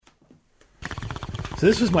So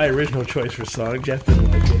this was my original choice for song. Jeff didn't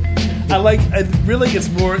like it. Really, it's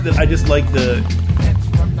more that I just like the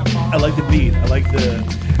beat. I like the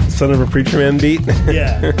Son of a Preacher Man beat.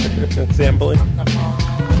 Yeah. Sampling.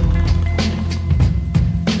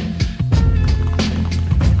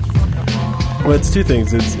 Well, it's two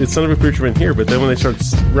things. It's Son of a Preacher Man here, but then when they start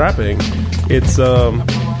rapping, it's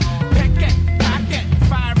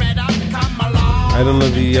I don't know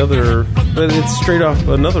the other, but it's straight off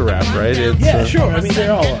another rap, right? It's, sure. I mean, they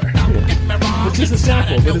all are. Yeah. It's just a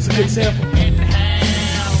sample, but it's a good sample.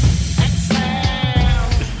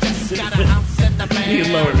 You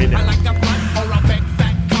can lower me now.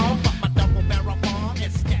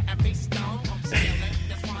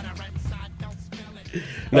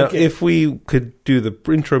 Now, if we could do the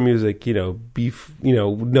intro music,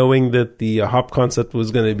 knowing that the hop concept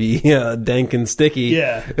was going to be dank and sticky,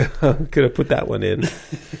 could have put that one in.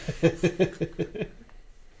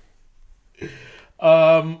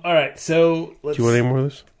 All right, so do you want any more of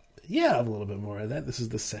this? Yeah, I have a little bit more of that. This is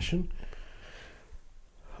the session.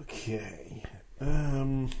 Okay.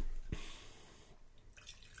 There's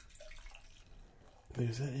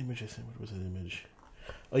that image I sent. What was that image?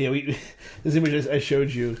 Oh yeah, this image I showed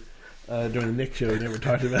you during the Nick show. We never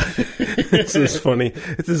talked about. This is funny.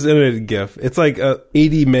 It's this animated GIF. It's like a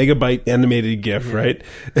 80 megabyte animated GIF, right?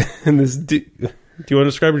 And this. Do you want to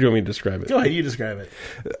describe it, or do you want me to describe it? Go ahead, you describe it.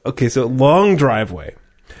 Okay, so long driveway.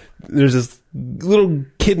 There's this little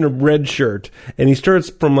kid in a red shirt, and he starts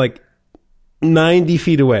from like 90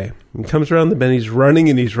 feet away. He comes around the bend. He's running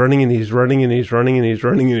and he's running and he's running and he's running and he's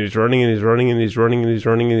running and he's running and he's running and he's running and he's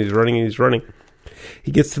running and he's running and he's running.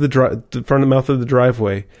 He gets to the front of the mouth of the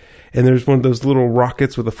driveway, and there's one of those little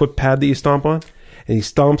rockets with a footpad that you stomp on, and he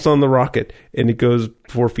stomps on the rocket, and it goes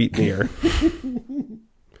 4 feet in the air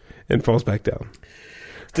and falls back down.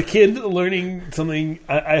 The kid learning something,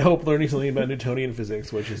 I hope learning something about Newtonian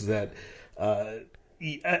physics, which is that I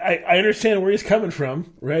understand where he's coming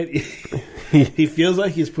from, right? He feels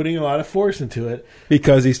like he's putting a lot of force into it.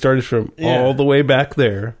 Because he started from all the way back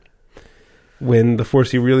there, when the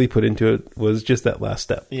force he really put into it was just that last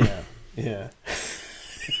step. Yeah.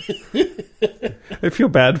 I feel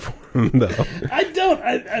bad for him, though. I don't.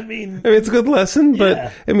 I mean, it's a good lesson,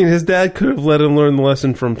 but I mean, his dad could have let him learn the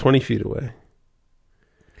lesson from 20 feet away.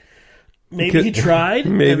 Maybe he tried.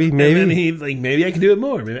 Maybe. And then he maybe I can do it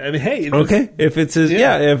more. I mean, hey. Okay, if it's his,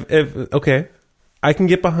 okay, I can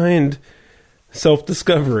get behind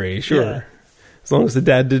self-discovery. Sure, as long as the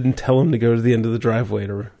dad didn't tell him to go to the end of the driveway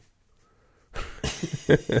to.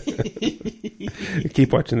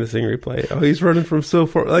 Keep watching this thing replay. Oh, he's running from so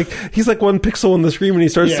far. Like he's like one pixel on the screen when he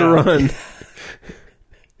starts to run.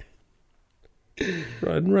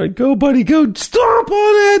 Run, go, buddy, go! Stomp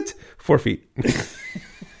on it. 4 feet.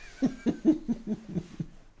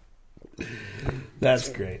 That's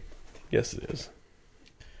great. Yes, it is.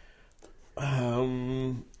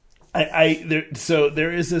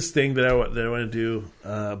 There is this thing that I want to do,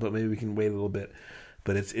 but maybe we can wait a little bit.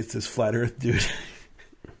 But it's this flat Earth dude.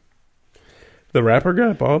 The rapper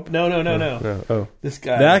guy, Bob? No. Oh, this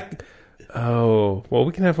guy. Well,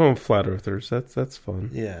 we can have him on Flat Earthers. That's fun.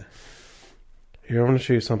 Yeah. Here, I want to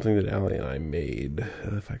show you something that Allie and I made.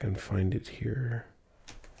 If I can find it here.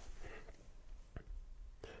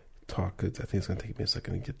 I think it's going to take me a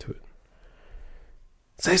second to get to it.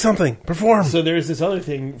 Say something. Perform. So there's this other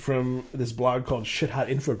thing from this blog called Shit Hot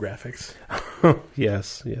Infographics.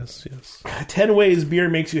 Yes. 10 ways beer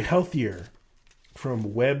makes you healthier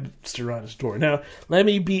from Webster Store. Now, let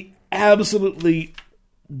me be absolutely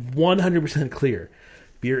 100% clear.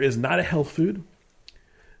 Beer is not a health food.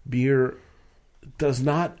 Beer does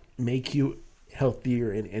not make you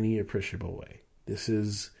healthier in any appreciable way. This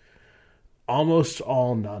is almost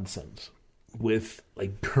all nonsense with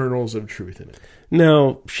like kernels of truth in it.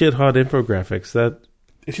 Now, Shit Hot Infographics,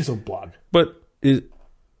 it's just a blog. But is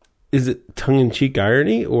it tongue-in-cheek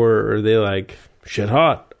irony, or are they like shit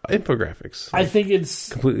hot infographics? I think it's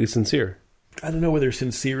completely sincere. I don't know whether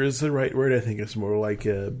sincere is the right word. I think it's more like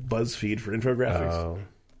a BuzzFeed for infographics. Oh.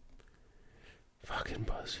 Fucking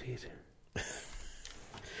BuzzFeed.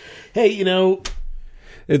 Hey,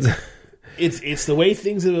 It's the way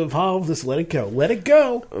things have evolved. Just let it go. Let it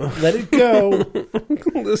go.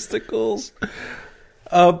 Listicles.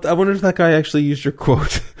 I wonder if that guy actually used your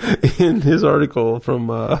quote in his article from.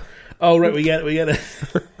 Oh right, we got a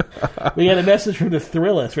message from the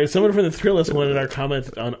Thrillist. Right, someone from the Thrillist wanted our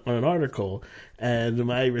comment on an article, and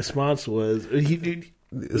my response was the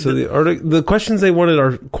questions they wanted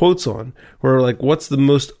our quotes on were like, "What's the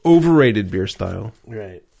most overrated beer style?"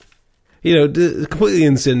 Right. Completely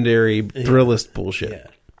incendiary Thrillist bullshit. Yeah.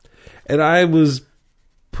 And I was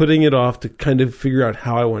putting it off to kind of figure out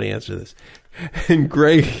how I want to answer this. And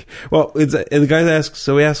Greg, and the guy asks,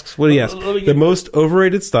 so he asks, what do you ask? The most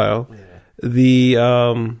overrated style, the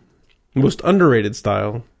most underrated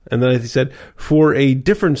style, and then he said, for a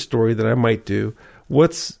different story that I might do,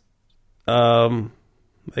 what's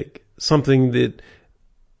like something that...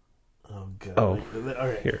 Oh, God. Oh, all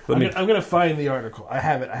right. Here, I'm going to find the article. I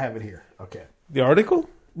have it here. Okay. The article?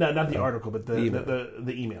 No, not the article, but the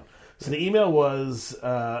email. So the email was,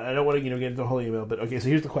 I don't want to get into the whole email, but okay, so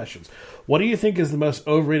here's the questions. What do you think is the most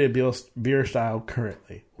overrated beer style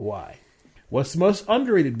currently? Why? What's the most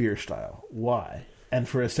underrated beer style? Why? And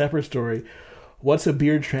for a separate story, what's a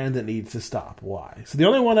beer trend that needs to stop? Why? So the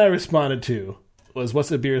only one I responded to was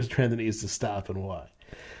what's a beer trend that needs to stop and why?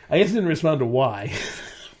 I guess I didn't respond to why.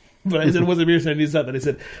 But I said, what's a beer trend that needs to stop? And I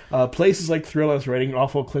said, places like Thrillist writing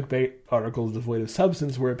awful clickbait articles devoid of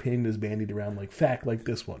substance where opinion is bandied around like fact, like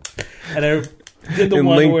this one. And I did the and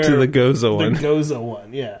one linked where... to the Goza one. The Goza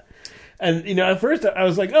one, yeah. And, at first I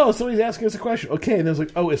was like, oh, somebody's asking us a question. Okay, and I was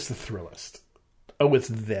like, oh, it's the Thrillist. Oh, it's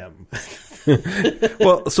them.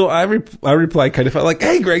 Well, so I replied kind of like,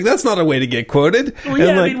 "Hey, Greg, that's not a way to get quoted." Well,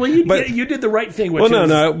 yeah, you did the right thing. Which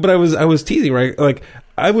but I was teasing, right? Like,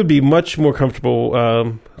 I would be much more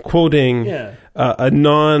comfortable quoting a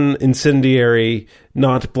non-incendiary,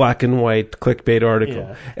 not black and white clickbait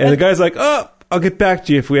article, and the guy's like, "Oh, I'll get back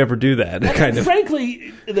to you if we ever do that." Kind of.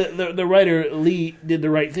 Frankly, the writer Lee did the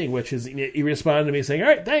right thing, which is he responded to me saying, "All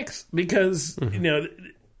right, thanks," because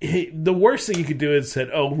the worst thing you could do is said,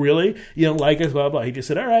 "Oh, really? You don't like us?" Blah blah. He just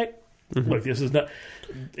said, "All right, look, this is not.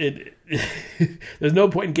 There's no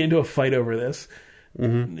point in getting into a fight over this.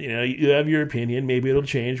 You have your opinion. Maybe it'll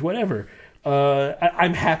change. Whatever."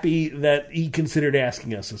 I'm happy that he considered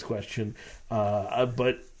asking us this question,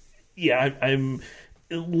 but yeah, I'm.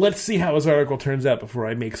 Let's see how his article turns out before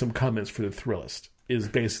I make some comments for the Thrillist. Is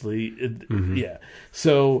basically yeah.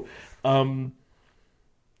 So.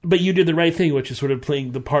 But you did the right thing, which is sort of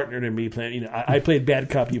playing the partner to me. I played bad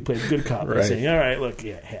cop, you played good cop. Right. Saying, all right, look.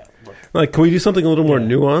 Like, can we do something a little more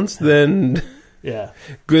nuanced than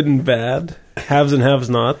good and bad, haves and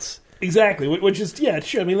have-nots? Exactly, which is,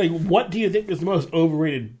 sure. I mean, like, what do you think is the most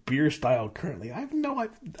overrated beer style currently? I have no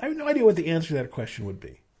idea what the answer to that question would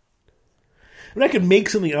be. I mean, I could make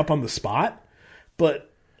something up on the spot,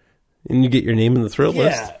 but... And you get your name in the thrill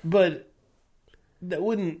list? Yeah, but that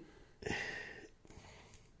wouldn't...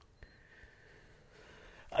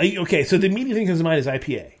 Okay, so the immediate thing that comes to mind is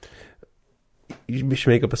IPA. You should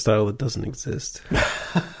make up a style that doesn't exist.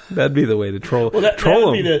 That'd be the way to troll. Well, that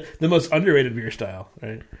would be the most underrated beer style,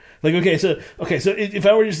 right? Like, okay, so if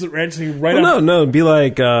I were just ranting right off... No, it'd be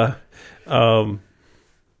like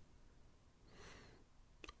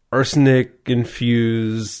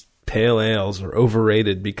arsenic-infused pale ales are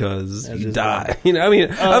overrated because you die.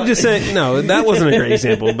 I'm just saying, no, that wasn't a great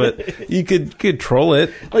example, but you could troll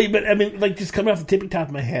it. But I mean, like, just coming off the tippy top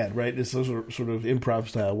of my head, right? This sort of improv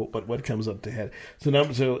style. What comes up to head? So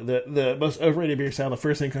the most overrated beer style. The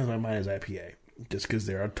first thing that comes to my mind is IPA, just because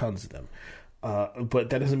there are tons of them. But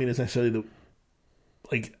that doesn't mean it's necessarily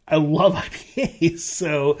I love IPAs,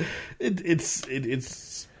 so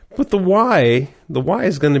it's. But the why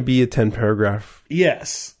is going to be a 10-paragraph.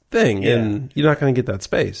 Yes. Thing, and you're not going to get that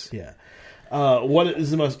space. Yeah. What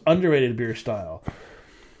is the most underrated beer style?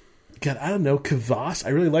 God, I don't know. Kvass. I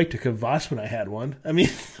really liked a Kvass when I had one. I mean,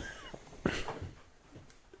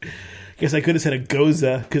 guess I could have said a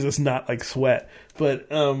Goza because it's not like sweat, but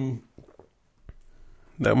that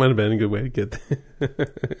might have been a good way to get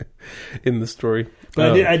in the story.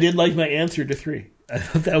 But I did like my answer to 3. I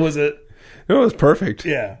thought that was it. It was perfect.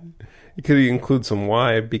 Yeah. You could include some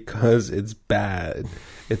why because it's bad.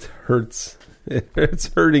 It hurts.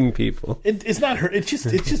 It's hurting people. It's not hurt. It's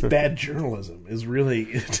just bad journalism. Is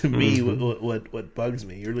really to me what bugs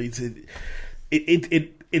me.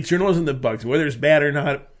 It's journalism that bugs me. Whether it's bad or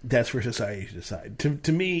not, that's for society to decide.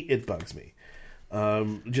 To me, it bugs me.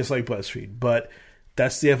 Just like BuzzFeed, but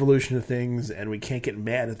that's the evolution of things, and we can't get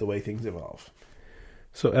mad at the way things evolve.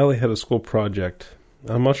 So Ellie had a school project.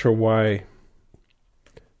 I'm not sure why,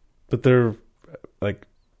 but they're like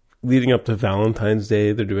leading up to Valentine's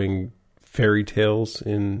Day. They're doing fairy tales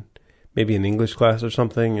in maybe an English class or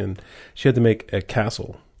something, and she had to make a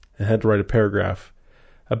castle and had to write a paragraph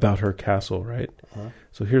about her castle, right? Uh-huh.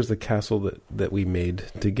 So here's the castle that we made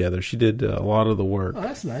together. She did a lot of the work. Oh,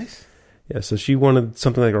 that's nice. Yeah, so she wanted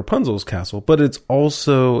something like Rapunzel's castle, but it's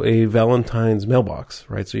also a Valentine's mailbox,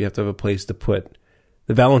 right? So you have to have a place to put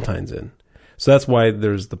the Valentines in. So that's why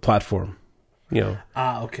there's the platform,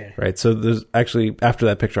 okay. Right? So there's actually, after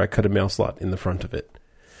that picture, I cut a mail slot in the front of it.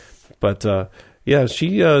 But Yeah,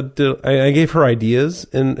 she did. I gave her ideas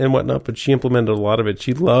and whatnot, but she implemented a lot of it.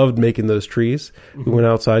 She loved making those trees. We went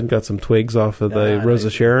outside and got some twigs off of the Rosa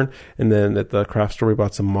Sharon, and then at the craft store we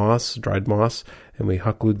bought some moss, dried moss, and we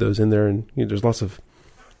hot glued those in there. And there's lots of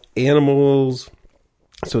animals.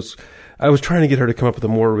 So I was trying to get her to come up with a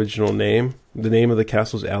more original name. The name of the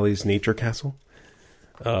castle is Allie's Nature Castle.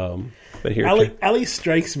 But here, Allie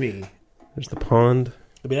strikes me. There's the pond.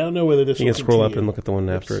 I mean, I don't know whether this. You can scroll up and look at the one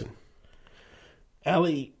after it.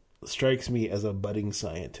 Allie strikes me as a budding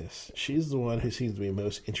scientist. She's the one who seems to be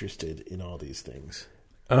most interested in all these things.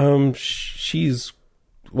 She's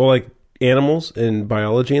like animals and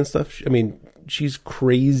biology and stuff. I mean, she's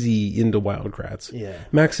crazy into wildcrats. Yeah,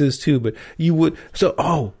 Max is too. But you would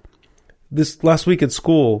this last week at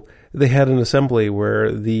school they had an assembly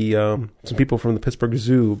where the some people from the Pittsburgh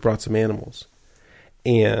Zoo brought some animals,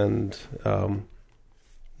 and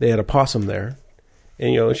they had a possum there.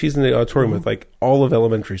 And, she's in the auditorium with, like, all of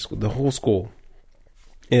elementary school, the whole school.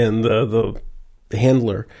 And the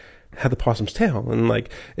handler had the possum's tail. And, like,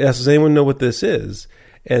 it asked, does anyone know what this is?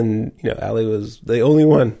 And, Allie was the only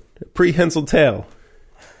one. Prehensile tail.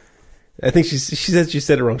 I think she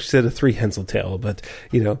said it wrong. She said a three-hensile tail, but,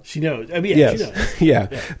 She knows. I mean, yes. she knows.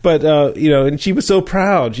 Yeah. But, and she was so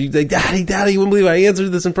proud. She's like, Daddy, you wouldn't believe I answered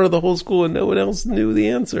this in front of the whole school and no one else knew the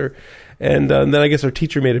answer. And then I guess our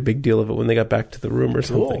teacher made a big deal of it when they got back to the room or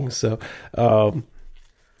something. Cool.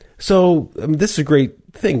 So this is a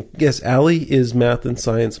great thing. Yes, Allie is math and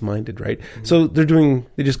science minded, right? Mm-hmm. So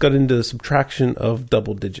they just got into subtraction of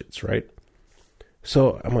double digits, right?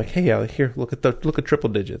 So I'm like, hey, Allie, here, look at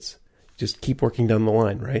triple digits. Just keep working down the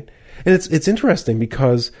line, right? And it's interesting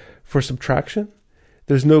because for subtraction,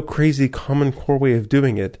 there's no crazy common core way of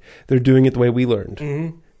doing it. They're doing it the way we learned.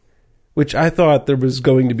 Mm-hmm. Which I thought there was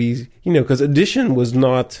going to be, because addition was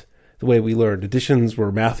not the way we learned. Additions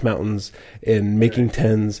were math mountains and making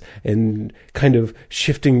tens and kind of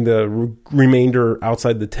shifting the remainder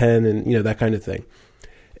outside the 10 and, that kind of thing.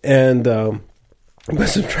 And but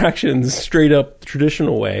subtraction's straight up the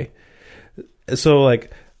traditional way. So,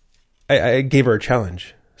 like, I gave her a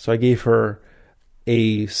challenge. So I gave her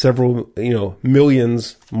a several,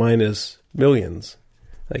 millions minus millions.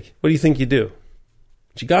 Like, what do you think you do?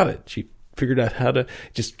 She got it. She figured out how to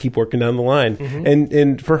just keep working down the line. Mm-hmm.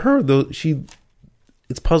 And for her, though,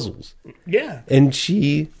 it's puzzles. Yeah. And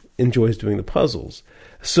she enjoys doing the puzzles.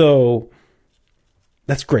 So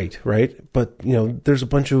that's great, right? But, there's a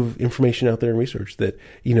bunch of information out there in research that,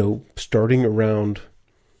 starting around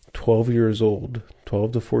 12 years old,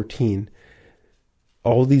 12 to 14,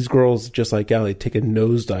 all these girls, just like Allie, take a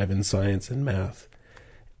nosedive in science and math.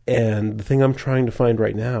 And the thing I'm trying to find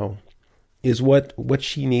right now is what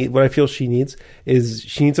I feel she needs is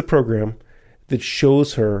she needs a program that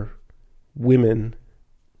shows her women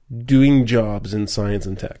doing jobs in science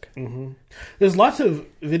and tech. Mm-hmm. There's lots of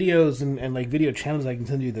videos and like video channels I can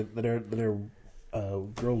send you that are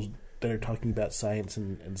girls that are talking about science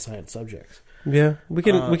and science subjects. Yeah, we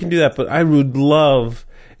can do that, but I would love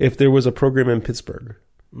if there was a program in Pittsburgh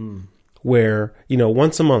where,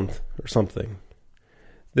 once a month or something,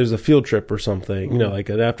 there's a field trip or something, like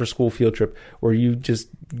an after-school field trip where you just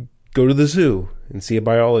go to the zoo and see a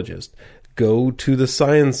biologist, go to the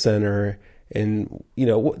science center, and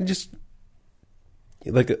just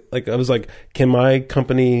like I was like, can my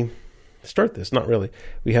company start this? Not really.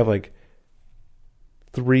 We have like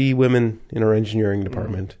 3 women in our engineering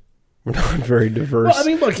department. We're not very diverse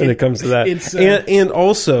when it comes to that. And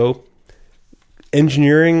also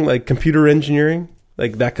engineering, like computer engineering,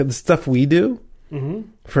 like that kind of stuff we do. Mm-hmm.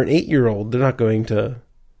 For an 8-year-old, they're not going to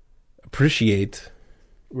appreciate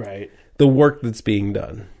the work that's being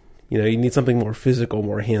done. You need something more physical,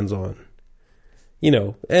 more hands-on.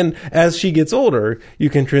 And as she gets older, you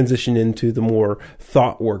can transition into the more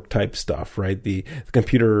thought work type stuff, right? The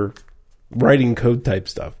computer writing code type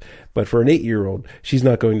stuff. But for an 8-year-old, she's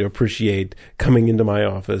not going to appreciate coming into my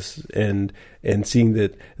office and seeing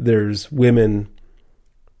that there's women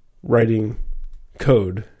writing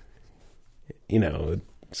code.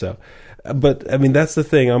 So, but I mean, that's the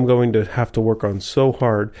thing I'm going to have to work on so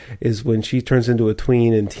hard is when she turns into a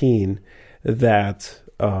tween and teen that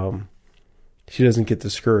she doesn't get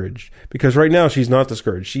discouraged. Because right now she's not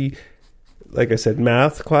discouraged. She, like I said,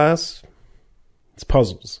 math class, it's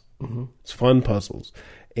puzzles. Mm-hmm. It's fun puzzles.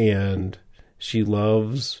 And she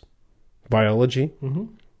loves biology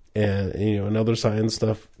and, and other science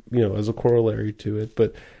stuff, as a corollary to it.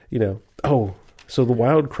 But, so the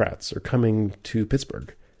Wildcrats are coming to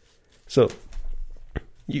Pittsburgh. So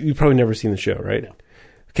you've probably never seen the show, right? No.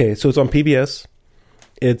 Okay, so it's on PBS.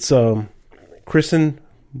 It's Chris and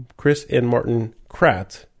Martin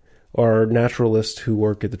Kratt are naturalists who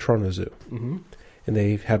work at the Toronto Zoo, and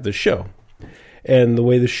they have this show. And the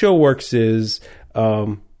way the show works is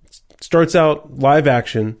starts out live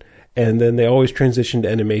action, and then they always transition to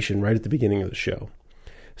animation right at the beginning of the show.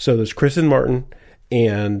 So there's Chris and Martin,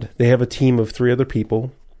 and they have a team of 3 other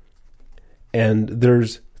people, and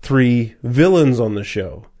there's 3 villains on the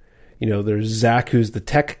show. You know, there's Zach, who's the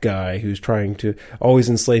tech guy who's trying to always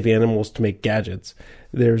enslave animals to make gadgets.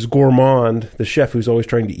 There's Gourmand, the chef, who's always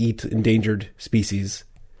trying to eat endangered species.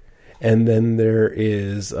 And then there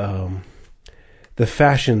is the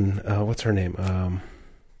fashion, what's her name?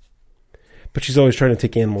 But she's always trying to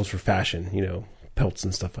take animals for fashion, you know, pelts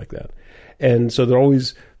and stuff like that. And so they're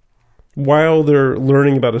always, while they're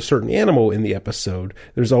learning about a certain animal in the episode,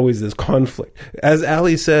 there's always this conflict. As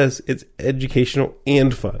Allie says, it's educational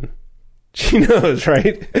and fun. She knows,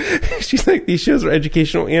 right? She's like, these shows are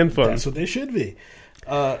educational and fun. That's what they should be.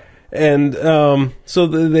 So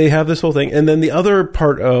they have this whole thing. And then the other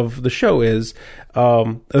part of the show is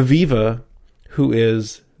Aviva, who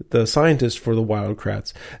is the scientist for the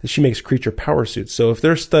Wildcrats. She makes creature power suits. So if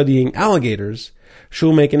they're studying alligators,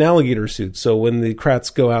 she'll make an alligator suit. So when the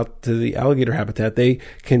Krats go out to the alligator habitat, they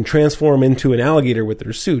can transform into an alligator with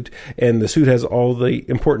their suit. And the suit has all the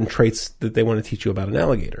important traits that they want to teach you about an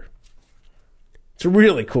alligator. It's a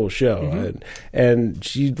really cool show, and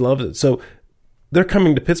she loves it. So they're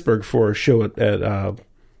coming to Pittsburgh for a show at Don't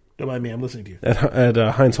mind me, I'm listening to you. At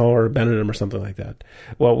Heinz Hall or Benedum or something like that.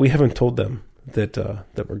 Well, we haven't told them that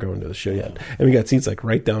we're going to the show yet, and we got seats like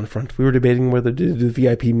right down front. We were debating whether to do the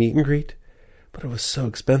VIP meet and greet, but it was so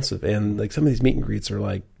expensive, and like some of these meet and greets are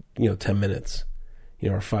like 10 minutes,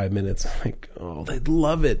 or 5 minutes. Like, oh, they'd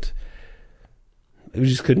love it. We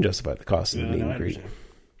just couldn't justify the cost of the meet and greet.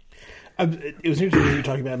 It was interesting when you were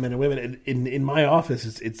talking about men and women. In my office,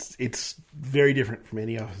 it's very different from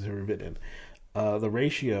any office I've ever been in. The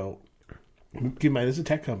ratio, keep in mind, this is a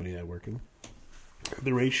tech company that I work in.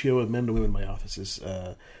 The ratio of men to women in my office is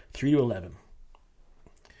 3 to 11.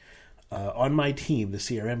 On my team, the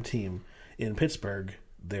CRM team in Pittsburgh,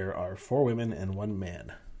 there are 4 women and 1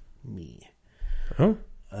 man, me. Oh.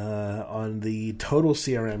 On the total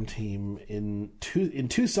CRM team in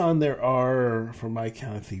Tucson, there are, from my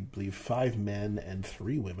count, I believe 5 men and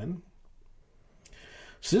 3 women.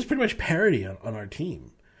 So there's pretty much parity on our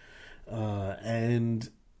team, and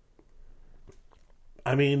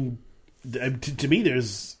I mean, to me,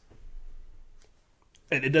 there's,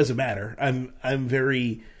 and it doesn't matter. I'm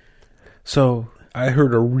very. So I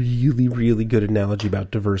heard a really, really good analogy about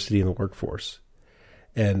diversity in the workforce.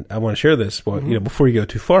 And I want to share this, before you go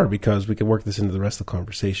too far, because we can work this into the rest of the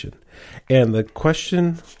conversation. And the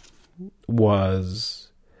question was,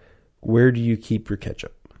 where do you keep your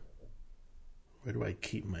ketchup? Where do I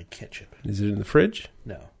keep my ketchup? Is it in the fridge?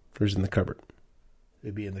 No. Or is it in the cupboard?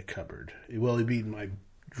 It'd be in the cupboard. Well, it'd be in my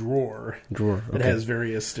drawer. Okay. It has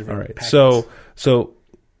various different. All right. Packets. So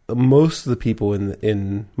most of the people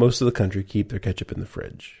in most of the country keep their ketchup in the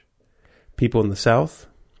fridge. People in the South,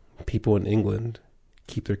 people in England,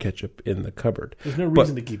 keep their ketchup in the cupboard. There's no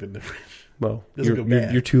reason to keep it in the fridge. Well,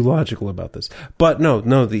 you're too logical about this. But no.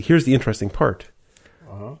 Here's the interesting part.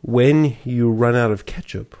 Uh-huh. When you run out of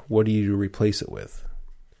ketchup, what do you replace it with?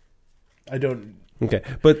 I don't. Okay,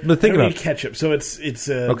 but think about ketchup. So it's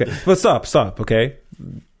okay. But stop. Okay,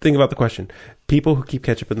 think about the question. People who keep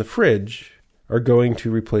ketchup in the fridge are going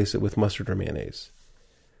to replace it with mustard or mayonnaise.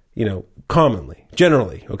 Commonly,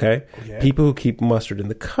 generally. Okay. People who keep mustard in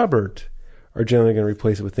the cupboard are generally going to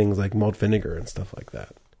replace it with things like malt vinegar and stuff like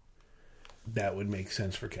that. That would make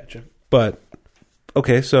sense for ketchup. But,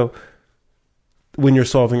 okay, so when you're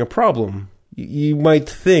solving a problem, you might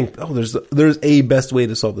think, oh, there's a best way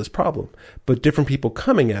to solve this problem. But different people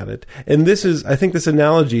coming at it. And I think this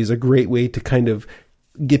analogy is a great way to kind of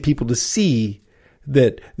get people to see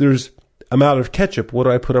that I'm out of ketchup. What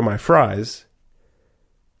do I put on my fries?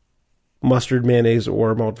 Mustard, mayonnaise,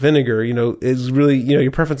 or malt vinegar, is really,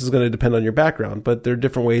 your preference is going to depend on your background, but there are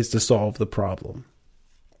different ways to solve the problem.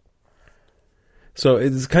 So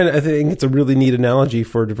it's I think it's a really neat analogy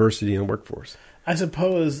for diversity in the workforce. I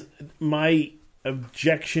suppose my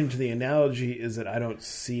objection to the analogy is that I don't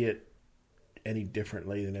see it any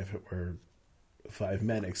differently than if it were 5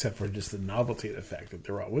 men, except for just the novelty of the fact that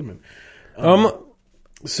they're all women.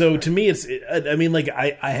 So to me,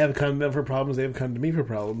 I have come to them for problems. They have come to me for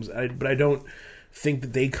problems. But I don't think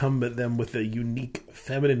that they come at them with a unique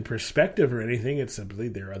feminine perspective or anything. It's simply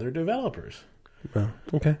they're other developers. Oh,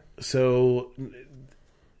 okay. So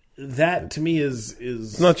that to me is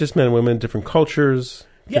it's not just men and women, different cultures.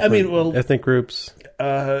 Yeah, ethnic groups. 2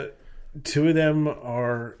 of them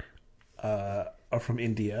are from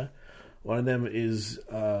India. One of them is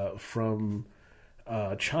from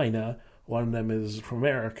China. One of them is from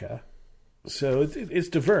America. So it's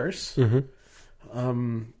diverse.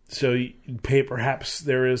 So perhaps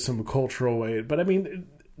there is some cultural way, but I mean,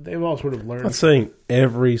 they've all sort of learned. I'm not saying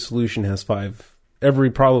every solution has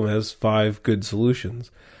every problem has 5 good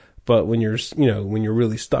solutions, but when you're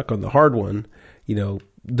really stuck on the hard one,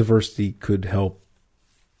 diversity could help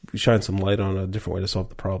shine some light on a different way to solve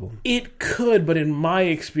the problem. It could, but in my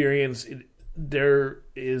experience, there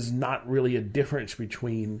is not really a difference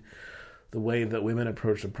between the way that women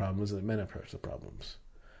approach the problems and that men approach the problems.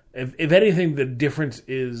 If anything, the difference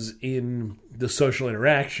is in the social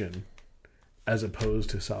interaction as opposed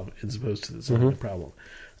to solving the problem.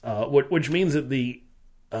 Which means that there's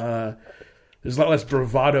a lot less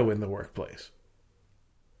bravado in the workplace.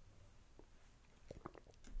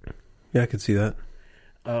 Yeah, I could see that.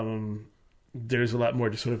 There's a lot more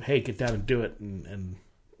just sort of, hey, get down and do it, and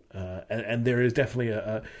there is definitely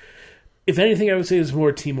if anything, I would say it's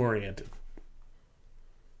more team oriented.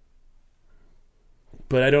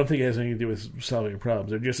 But I don't think it has anything to do with solving problems.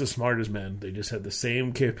 They're just as smart as men. They just have the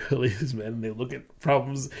same capabilities as men. They look at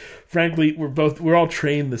problems. Frankly, we're all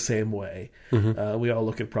trained the same way. We all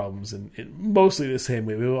look at problems in mostly the same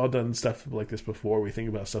way. We've all done stuff like this before. We think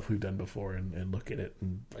about stuff we've done before and look at it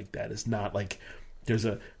and like that. It's not like there's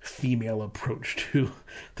a female approach to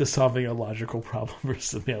solving a logical problem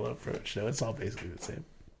versus a male approach. No, it's all basically the same.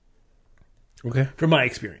 Okay. From my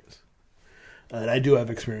experience. And I do have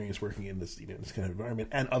experience working in this, this kind of environment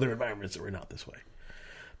and other environments that were not this way.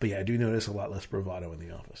 But yeah, I do notice a lot less bravado in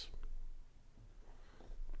the office.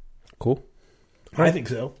 Cool. I think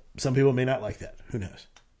so. Some people may not like that. Who knows?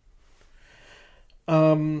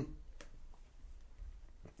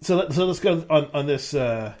 So let's go on this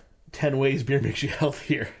 10 ways beer makes you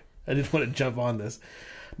healthier. I didn't want to jump on this.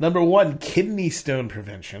 Number 1, kidney stone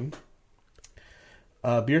prevention.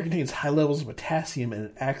 Beer contains high levels of potassium and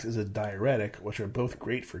it acts as a diuretic, which are both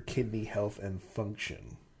great for kidney health and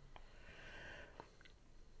function.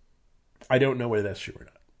 I don't know whether that's true or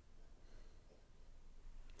not.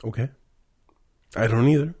 Okay. I don't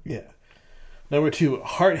either. Yeah. Number 2,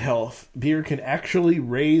 heart health. Beer can actually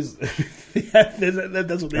raise... that's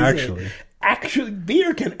what they say. Actually,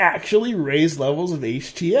 beer can actually raise levels of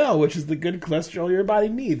HDL, which is the good cholesterol your body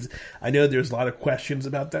needs. I know there's a lot of questions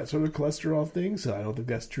about that sort of cholesterol thing, so I don't think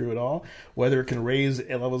that's true at all. Whether it can raise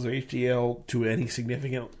levels of HDL to any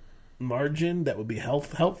significant margin that would be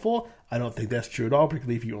helpful, I don't think that's true at all,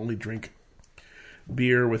 particularly if you only drink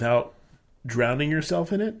beer without drowning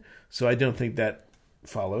yourself in it. So I don't think that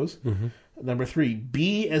follows. Number 3,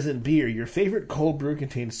 B as in beer. Your favorite cold brew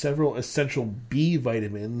contains several essential B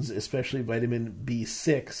vitamins, especially vitamin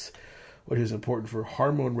B6, which is important for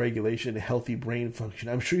hormone regulation and healthy brain function.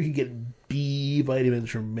 I'm sure you can get B vitamins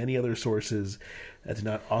from many other sources that do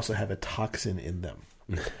not also have a toxin in them.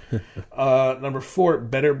 Number 4,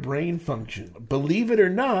 better brain function. Believe it or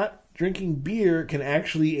not, drinking beer can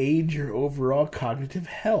actually aid your overall cognitive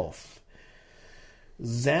health.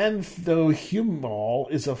 Xanthohumol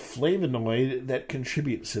is a flavonoid that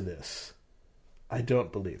contributes to this. I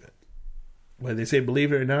don't believe it. When they say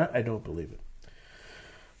believe it or not, I don't believe it.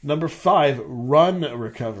 Number 5, run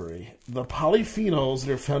recovery. The polyphenols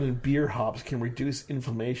that are found in beer hops can reduce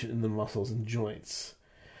inflammation in the muscles and joints.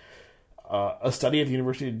 A study at the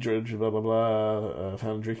University of Georgia,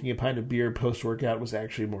 found drinking a pint of beer post-workout was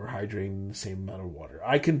actually more hydrating than the same amount of water.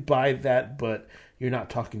 I can buy that, but you're not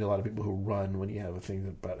talking to a lot of people who run when you have a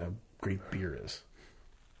thing about how great beer is.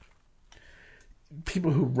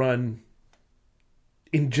 People who run,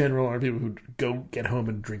 in general, are people who go get home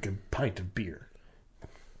and drink a pint of beer.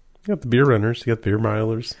 You got the beer runners. You got the beer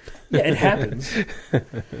milers. Yeah, it happens.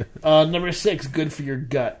 Number 6, good for your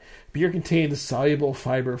gut. Beer contains soluble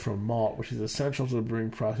fiber from malt, which is essential to the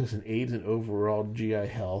brewing process and aids in overall GI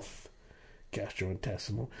health,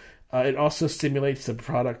 gastrointestinal. It also stimulates the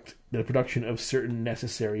production of certain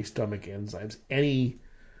necessary stomach enzymes. Any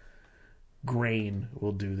grain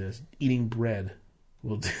will do this. Eating bread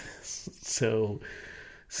will do this. So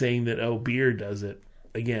saying that, beer does it,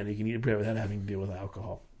 again, you can eat bread without having to deal with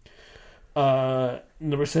alcohol.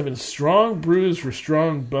 Number 7, strong brews for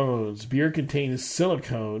strong bones. Beer contains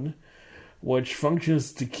silicone, which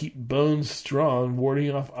functions to keep bones strong,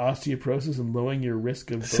 warding off osteoporosis and lowering your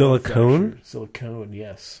risk of bone silicone fracture. Silicone,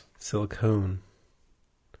 yes. Silicone.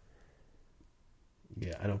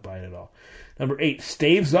 Yeah, I don't buy it at all. Number 8,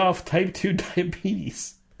 staves off type 2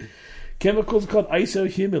 diabetes. Chemicals called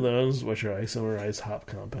isohumulones, which are isomerized hop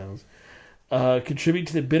compounds, Contribute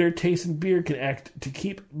to the bitter taste in beer can act to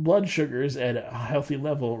keep blood sugars at a healthy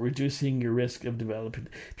level, reducing your risk of developing.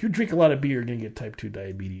 If you drink a lot of beer, you're going to get type 2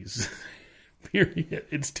 diabetes. Period.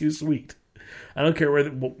 It's too sweet. I don't care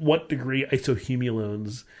what degree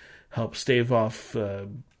isohumulones help stave off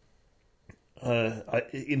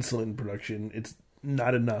insulin production. It's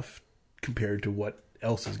not enough compared to what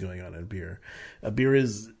else is going on in beer. Beer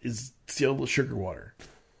is still sugar water.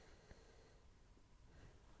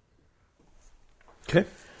 Okay.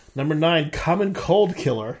 Number 9, common cold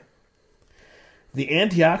killer. The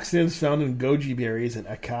antioxidants found in goji berries and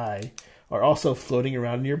acai are also floating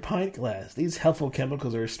around in your pint glass. These helpful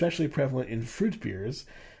chemicals are especially prevalent in fruit beers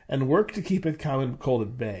and work to keep a common cold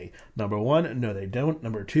at bay. Number 1, no they don't.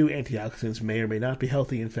 Number 2, antioxidants may or may not be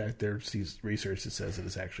healthy. In fact, there's research that says that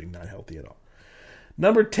it's actually not healthy at all.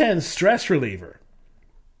 Number 10, stress reliever.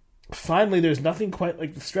 Finally, there's nothing quite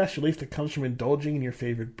like the stress relief that comes from indulging in your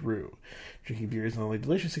favorite brew. Drinking beer is not only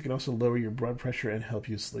delicious, it can also lower your blood pressure and help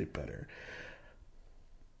you sleep better.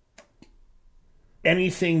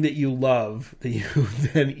 Anything that you love that you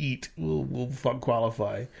then eat will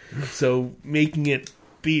qualify. So making it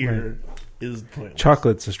beer is pointless.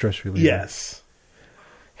 Chocolate's a stress reliever. Yes.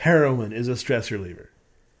 Heroin is a stress reliever.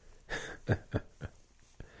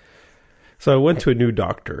 So I went to a new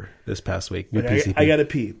doctor this past week. New PCP. I got to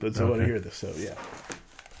pee, but I want to hear this. So yeah.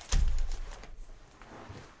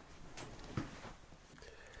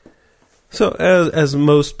 So as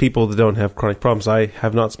most people that don't have chronic problems, I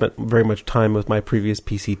have not spent very much time with my previous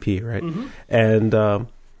PCP, right? Mm-hmm. And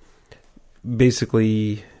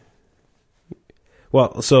basically,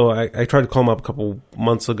 well, so I tried to call him up a couple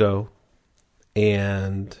months ago,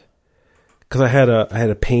 and because I had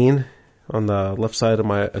a pain on the left side of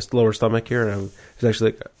my lower stomach here, and I was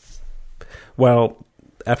actually like, well,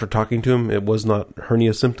 after talking to him, it was not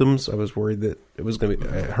hernia symptoms. I was worried that it was going to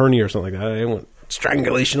be a hernia or something like that. I didn't want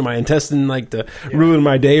strangulation of my intestine to ruin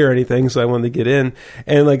my day or anything, so I wanted to get in.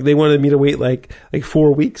 And they wanted me to wait like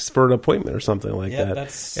 4 weeks for an appointment or something like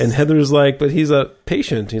that. And Heather's like, but he's a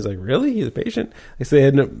patient. He's like, really? He's a patient? I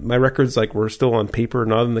said, my records were still on paper,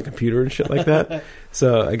 not on the computer and shit like that.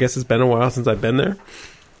 So I guess it's been a while since I've been there.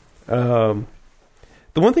 The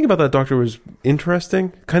one thing about that doctor was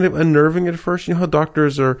interesting, kind of unnerving at first. You know how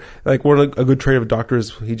doctors are, a good trait of a doctor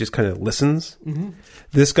is he just kind of listens? Mm-hmm.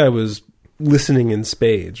 This guy was listening in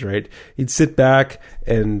spades, right? He'd sit back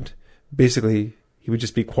and basically he would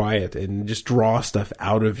just be quiet and just draw stuff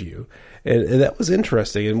out of you. And that was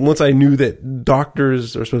interesting. And once I knew that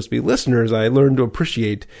doctors are supposed to be listeners, I learned to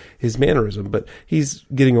appreciate his mannerism. But he's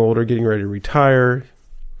getting older, getting ready to retire.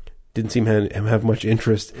 Didn't seem to have much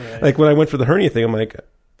interest. Right. Like when I went for the hernia thing, I'm like,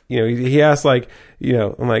 he asked he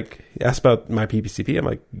asked about my PCP. I'm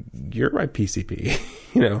like, you're my PCP.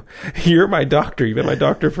 You're my doctor. You've been my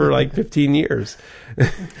doctor for 15 years.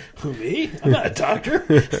 Me? I'm not a doctor.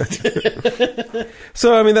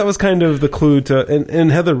 So, that was kind of the clue to,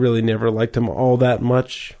 and Heather really never liked him all that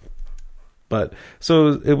much. But,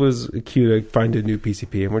 so it was cute to find a new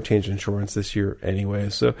PCP, and we're changing insurance this year anyway.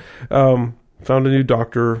 So, found a new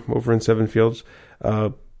doctor over in Seven Fields.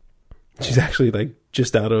 She's actually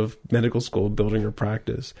just out of medical school building her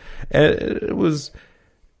practice. And it was,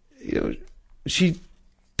 she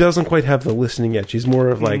doesn't quite have the listening yet. She's more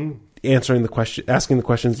of answering the question, asking the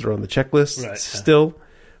questions that are on the checklist still,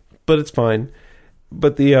 but it's fine.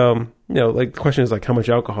 But the, the question is how much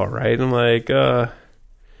alcohol, right? And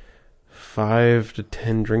 5 to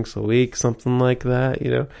 10 drinks a week, something like that,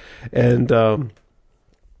 and,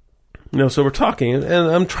 so we're talking, and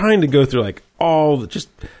I'm trying to go through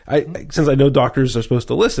since I know doctors are supposed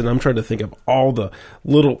to listen, I'm trying to think of all the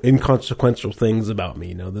little inconsequential things about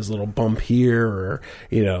me. This little bump here, or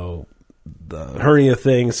the hernia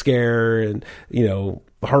thing scare, and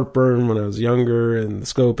heartburn when I was younger, and the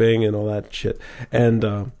scoping and all that shit.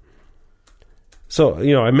 And so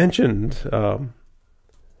I mentioned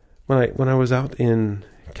when I was out in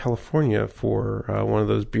California for one of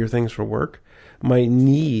those beer things for work, my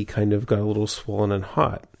knee kind of got a little swollen and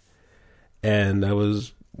hot. And I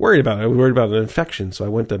was worried about it. I was worried about an infection. So I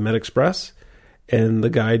went to MedExpress, and the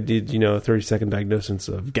guy did, a 30-second diagnosis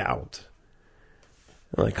of gout.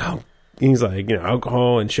 I'm like, oh, he's like,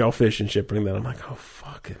 alcohol and shellfish and shit. Bring that. I'm like, oh,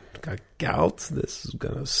 fucking got gout. This is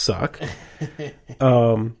going to suck.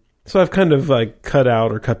 So I've kind of cut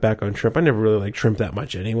out or cut back on shrimp. I never really shrimp that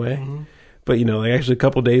much anyway. Mm-hmm. But, actually a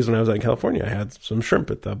couple of days when I was out in California, I had some shrimp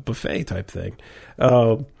at the buffet type thing.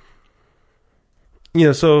 So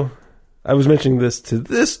I was mentioning this to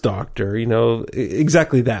this doctor,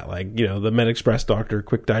 exactly that, like, the MedExpress doctor,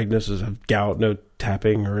 quick diagnosis of gout, no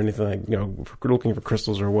tapping or anything like, looking for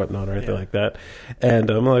crystals or whatnot or anything like that.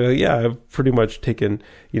 And I'm like, yeah, I've pretty much taken,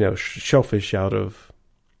 shellfish out of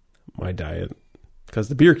my diet because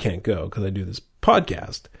the beer can't go because I do this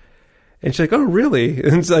podcast. And she's like, oh, really?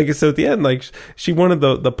 And it's like, so at the end, like, she wanted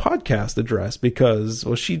the podcast address because,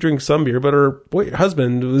 well, she drinks some beer, but her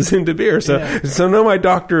husband was into beer. So now my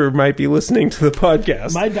doctor might be listening to the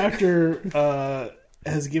podcast. My doctor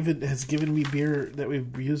has given me beer that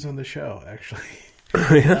we've used on the show, actually.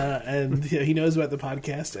 And he knows about the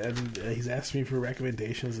podcast, and he's asked me for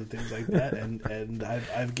recommendations and things like that. And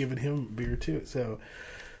I've given him beer too. So,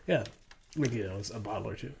 yeah, like, it's a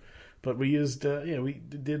bottle or two. But we used, we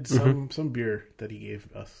did some beer that he gave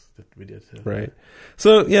us that we did. Right.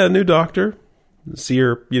 So, new doctor. See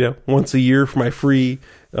her, once a year for my free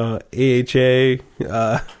AHA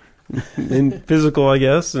and physical, I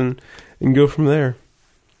guess, and go from there.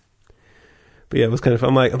 But yeah, it was kind of fun.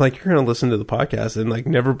 I'm like, you're going to listen to the podcast and like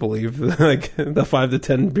never believe like the 5 to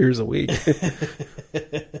 10 beers a week.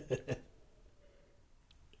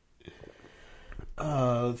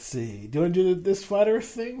 Let's see. Do you want to do this flat Earth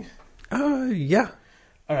thing? Yeah.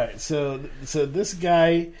 All right. So this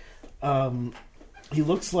guy, he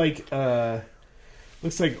looks like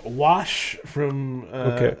Wash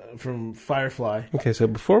from Firefly. Okay, so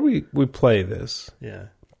before we play this,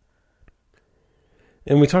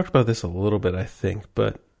 and we talked about this a little bit, I think,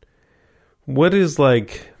 but what is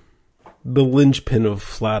like the linchpin of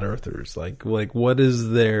flat earthers? Like what is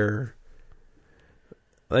their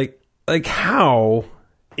like how?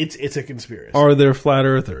 It's a conspiracy. Are there flat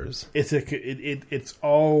earthers? It's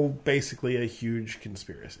all basically a huge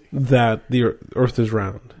conspiracy. That the Earth is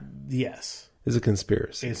round. Yes, is a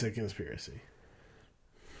conspiracy. It's a conspiracy.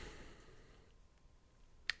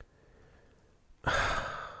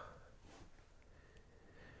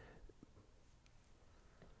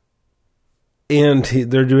 And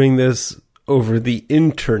they're doing this over the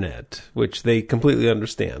internet, which they completely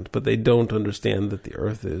understand, but they don't understand that the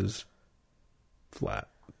Earth is flat.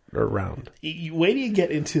 Or round. Wait till you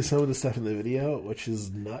get into some of the stuff in the video, which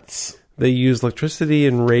is nuts. They use electricity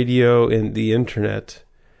and radio and the internet,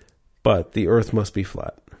 but the Earth must be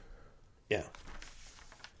flat. Yeah.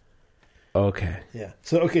 Okay. Yeah.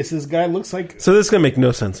 So this guy looks like... So this is going to make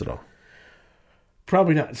no sense at all.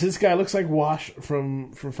 Probably not. So this guy looks like Wash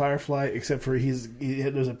from Firefly, except for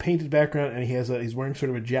there's a painted background and he's wearing sort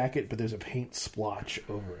of a jacket, but there's a paint splotch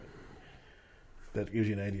over it. That gives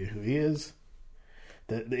you an idea who he is.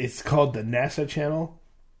 It's called the NASA channel.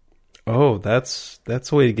 Oh, that's a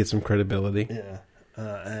way to get some credibility. Yeah,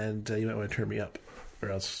 and you might want to turn me up, or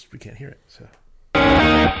else we can't hear it. So, so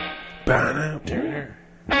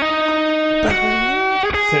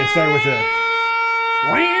start with a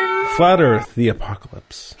flat Earth, the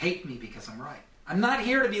apocalypse. Hate me because I'm right. I'm not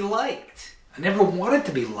here to be liked. I never wanted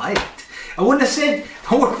to be liked. I wouldn't have said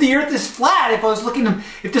the Earth is flat if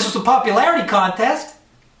this was a popularity contest.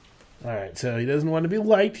 All right, so he doesn't want to be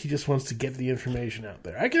liked. He just wants to get the information out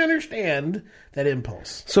there. I can understand that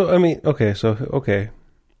impulse. So, I mean, okay.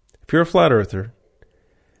 If you're a flat earther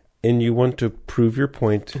and you want to prove your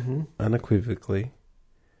point unequivocally,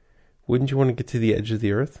 wouldn't you want to get to the edge of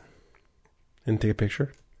the Earth and take a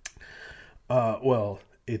picture?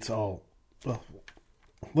 Let's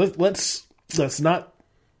not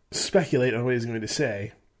speculate on what he's going to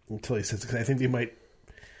say until he says, because I think they might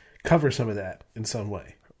cover some of that in some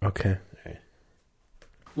way. Okay.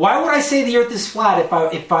 Why would I say the Earth is flat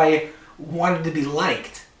if I wanted to be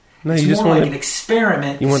liked? No, it's you just more want like an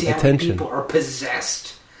experiment you to want see attention. how many people are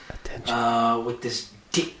possessed with this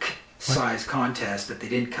dick-sized contest that they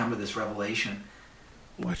didn't come to this revelation.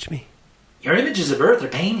 Watch me. Your images of Earth are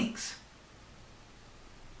paintings.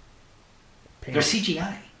 They're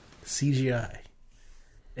CGI. CGI.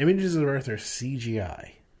 Images of Earth are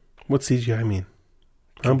CGI. What's CGI mean?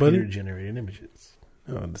 Computer-generated images.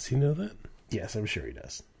 Oh, does he know that? Yes, I'm sure he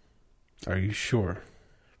does. Are you sure?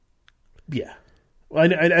 Yeah.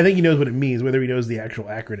 Well, I think he knows what it means, whether he knows the actual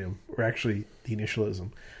acronym or actually the initialism.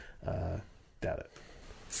 Doubt it.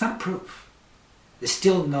 It's not proof. There's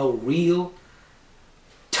still no real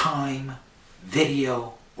time,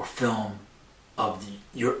 video, or film of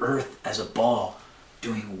your Earth as a ball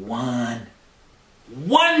doing one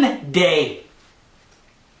day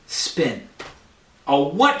spin.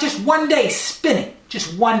 Just 1 day spinning.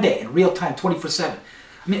 Just 1 day in real time, 24/7.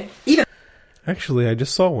 I mean, even... Actually, I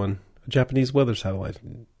just saw one. A Japanese weather satellite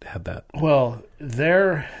had that. Well,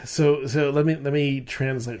 so let me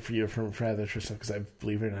translate for you from Frather stuff, because I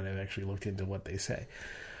believe it or not, I've actually looked into what they say.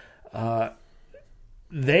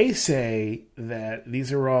 they say that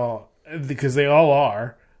these are all, because they all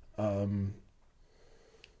are,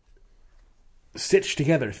 stitched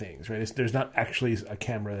together things, right? There's not actually a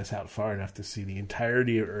camera that's out far enough to see the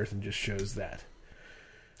entirety of Earth and just shows that.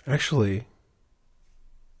 Actually,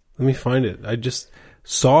 let me find it. I just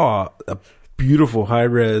saw a beautiful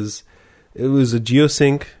high-res. It was a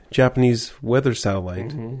Geosync Japanese weather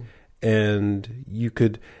satellite, and you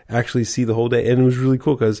could actually see the whole day, and it was really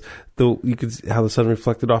cool because you could see how the sun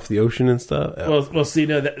reflected off the ocean and stuff. Well, see,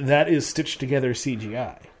 no, that is stitched together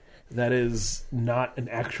CGI. That is not an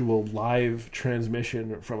actual live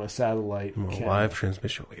transmission from a satellite. Live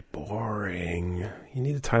transmission, way boring. You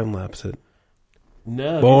need to time lapse it.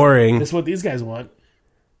 No, boring. That's what these guys want,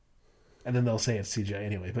 and then they'll say it's CGI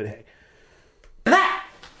anyway. But hey, that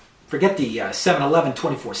forget the 7-Eleven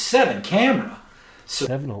 24/7 camera.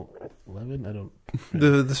 7-Eleven, I don't.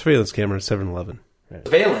 The surveillance camera is 7-Eleven. Right.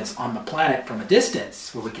 Surveillance on the planet from a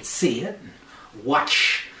distance, where we could see it and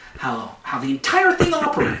watch how the entire thing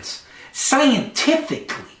operates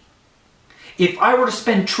scientifically. If I were to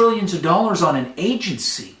spend trillions of dollars on an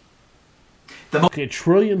agency, Okay,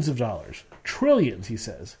 trillions of dollars. Trillions, he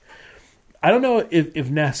says. I don't know if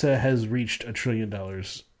NASA has reached $1 trillion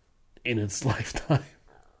in its lifetime.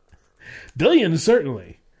 Billions,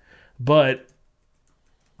 certainly. But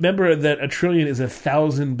remember that $1 trillion is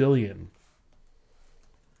 1,000 billion.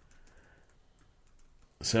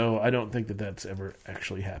 So I don't think that that's ever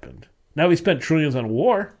actually happened. Now, we spent trillions on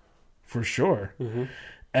war, for sure.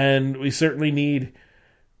 And we certainly need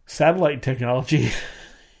satellite technology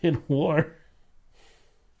in war.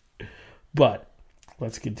 But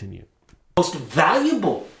let's continue.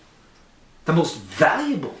 the most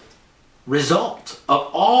valuable result of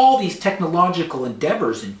all these technological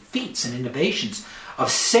endeavors and feats and innovations of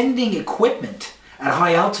sending equipment at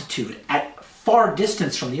high altitude at far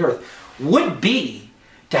distance from the Earth would be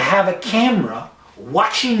to have a camera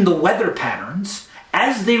watching the weather patterns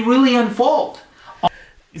as they really unfold.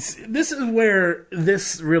 This is where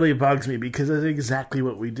this really bugs me, because that's exactly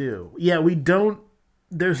what we do. Yeah, we don't...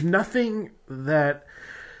 There's no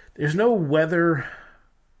weather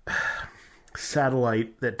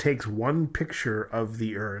satellite that takes one picture of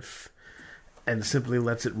the Earth and simply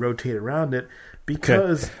lets it rotate around it,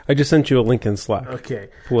 because... Okay. I just sent you a link in Slack.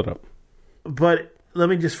 Okay. Pull it up. But let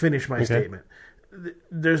me just finish my statement.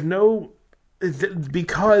 There's no...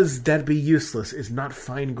 Because that'd be useless. It's not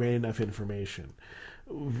fine-grained enough information.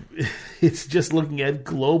 It's just looking at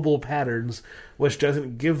global patterns, which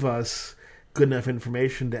doesn't give us good enough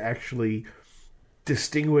information to actually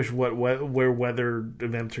distinguish where weather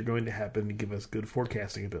events are going to happen and give us good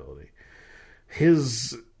forecasting ability.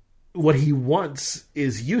 What he wants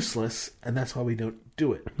is useless, and that's why we don't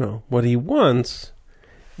do it. No, what he wants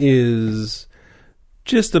is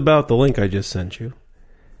just about the link I just sent you.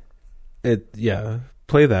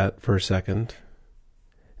 Play that for a second.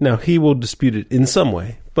 Now, he will dispute it in some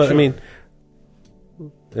way, but sure. I mean,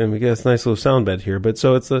 and we get this nice little sound bed here, but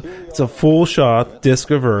so it's a full shot disk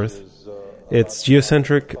of Earth. It's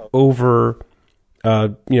geocentric over,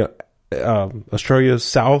 Australia's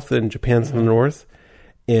south and Japan's in the north.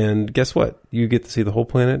 And guess what? You get to see the whole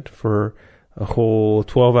planet for a whole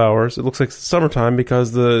 12 hours. It looks like summertime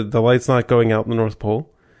because the light's not going out in the North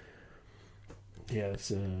Pole. Yeah,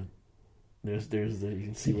 it's there's you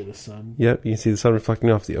can see where the sun. Yep, you can see the sun reflecting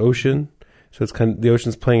off the ocean. So it's the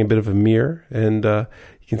ocean's playing a bit of a mirror, and you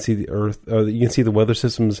can see the Earth. You can see the weather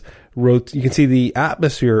systems You can see the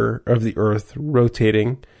atmosphere of the Earth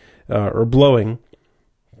rotating or blowing,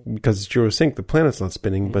 because it's geosync. The planet's not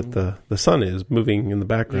spinning, but the sun is moving in the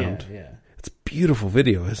background. Yeah. It's a beautiful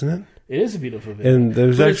video, isn't it? It is a beautiful video, and but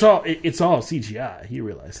it's all CGI. You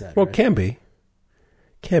realize that? Well, right?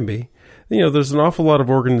 Can be. There's an awful lot of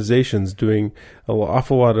organizations doing an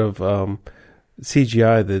awful lot of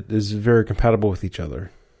CGI that is very compatible with each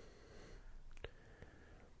other.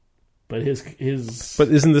 But But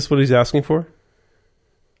isn't this what he's asking for?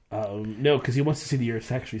 No, because he wants to see the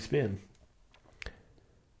Earth actually spin.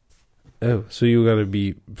 Oh, so you got to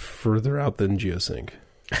be further out than geosync.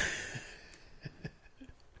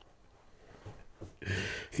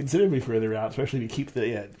 Considerably further out, especially to keep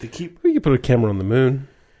We could put a camera on the moon.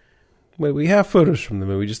 Wait, we have photos from the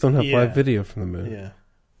moon. We just don't have live video from the moon. Yeah,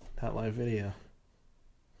 not live video.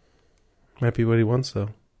 Might be what he wants, though.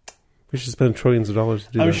 We should spend trillions of dollars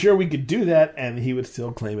to do that. I'm sure we could do that, and he would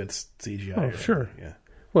still claim it's CGI. Oh, sure. Yeah.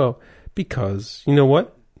 Well, because, you know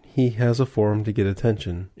what? He has a forum to get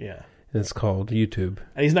attention. Yeah. And it's called YouTube.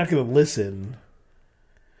 And he's not going to listen.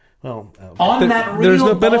 Well, there's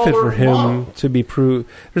no benefit for him to be proved.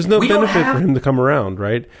 There's no benefit for him to come around,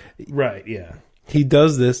 right? Right, yeah. He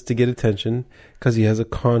does this to get attention because he has a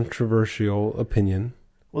controversial opinion.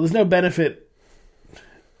 Well, there's no benefit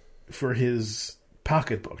for his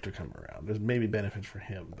pocketbook to come around. There's maybe benefits for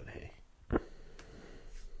him, but hey.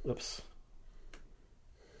 Oops.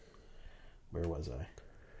 Where was I?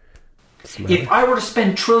 If I were to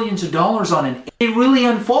spend trillions of dollars on it, it really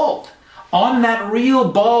unfold on that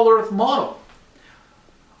real ball Earth model.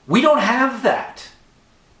 We don't have that.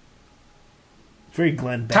 Very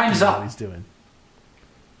Glenn Beck. Time's up. What he's doing.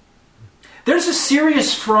 There's a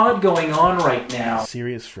serious fraud going on right now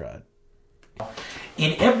Serious fraud.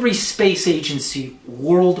 in every space agency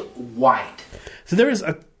worldwide. So there is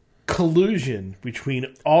a collusion between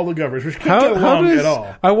all the governments, which can't get along at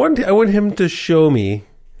all. I want him to show me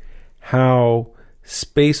how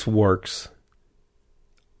space works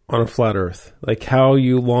on a flat Earth, like how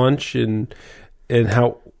you launch and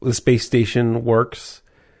how the space station works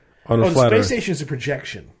on a The flat space Earth. station is a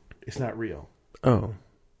projection. It's not real. Oh,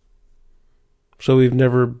 so we've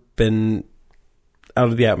never been out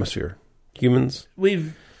of the atmosphere, humans.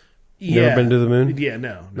 We've Never been to the moon? Yeah,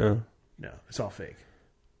 no, No. it's all fake.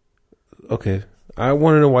 Okay, I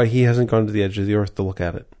want to know why he hasn't gone to the edge of the Earth to look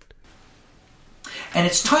at it. And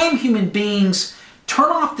it's time human beings turn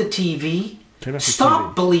off the TV, Turn off the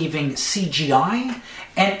stop TV. believing CGI,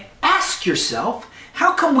 and ask yourself,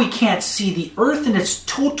 how come we can't see the Earth in its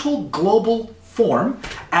total global form,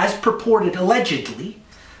 as purported allegedly,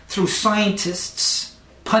 through scientists,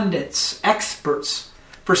 pundits, experts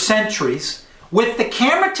for centuries, with the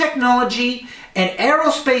camera technology and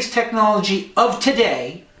aerospace technology of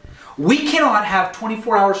today? We cannot have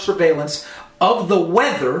 24-hour surveillance of the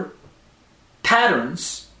weather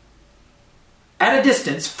patterns at a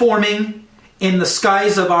distance forming in the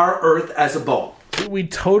skies of our Earth as a ball. We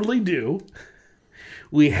totally do.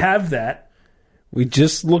 We have that. We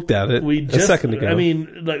just looked at it a second ago. I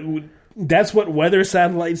mean, like, that's what weather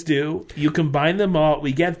satellites do. You combine them all,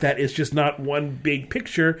 we get that. It's just not one big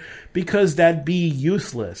picture because that'd be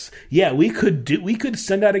useless. Yeah, we could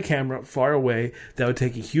send out a camera far away. That would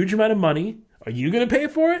take a huge amount of money. Are you going to pay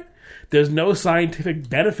for it? There's no scientific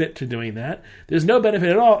benefit to doing that. There's no benefit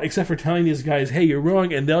at all except for telling these guys, hey, you're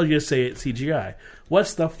wrong, and they'll just say it's CGI.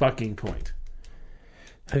 What's the fucking point?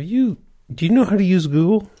 do you know how to use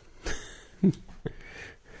Google?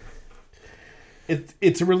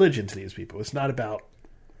 It's a religion to these people. It's not about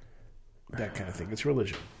that kind of thing. It's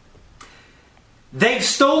religion. They've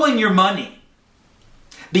stolen your money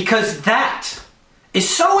because that is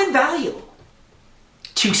so invaluable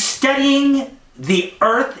to studying the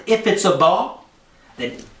Earth if it's a ball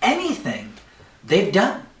than anything they've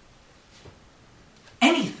done.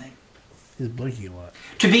 Anything. He's blinking a lot.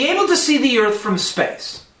 To be able to see the Earth from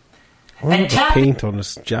space and The tap paint on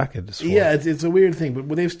his jacket is full. Yeah, it's a weird thing,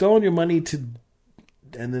 but they've stolen your money to,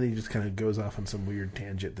 and then he just kind of goes off on some weird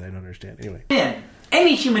tangent that I don't understand. Anyway, in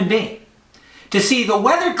any human being to see the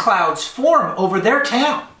weather clouds form over their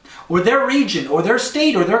town or their region or their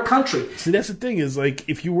state or their country. see, that's the thing is, like,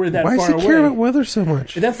 if you were that Why does far he care about away, weather so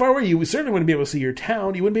much? that far away, you certainly wouldn't be able to see your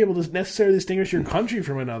town. You wouldn't be able to necessarily distinguish your country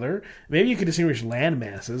from another. Maybe you could distinguish land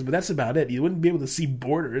masses, but that's about it. You wouldn't be able to see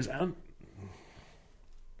borders.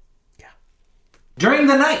 During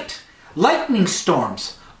the night, lightning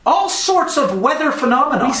storms, all sorts of weather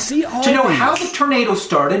phenomena. We see all to know these. how the tornado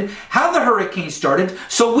started, how the hurricane started,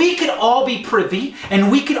 so we could all be privy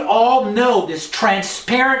and we could all know this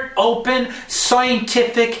transparent, open,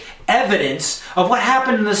 scientific evidence of what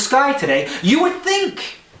happened in the sky today. You would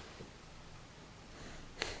think.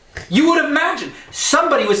 You would imagine.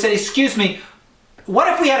 Somebody would say, excuse me,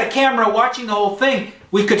 what if we had a camera watching the whole thing?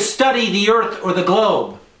 We could study the Earth or the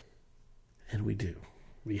globe. And we do.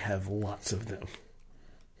 We have lots of them.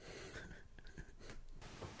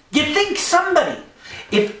 You'd think somebody,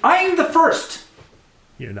 if I'm the first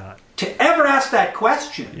You're not. to ever ask that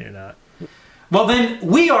question, You're not. well then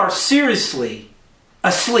we are seriously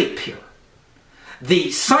asleep here.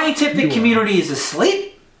 The scientific community is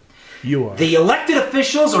asleep. You are. The elected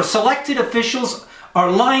officials or selected officials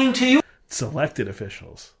are lying to you. Selected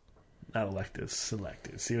officials. Not elected,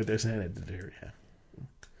 selected. See what they're saying? Yeah.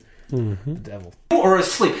 The devil. Or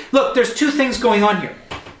asleep. Look, there's two things going on here.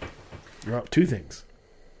 You're up. Two things.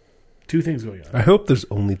 Two things going on. I hope there's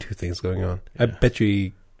only two things going on. I bet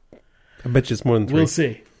you it's more than three. We'll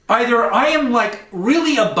see. Either I am like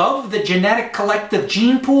really above the genetic collective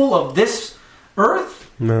gene pool of this Earth,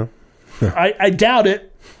 No. I doubt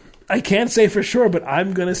it. I can't say for sure, but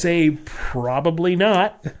I'm going to say probably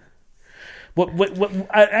not. What?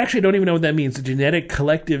 I actually don't even know what that means. The genetic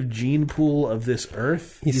collective gene pool of this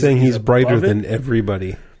Earth. He's saying he's brighter above it? than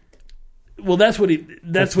everybody. Well, that's what he's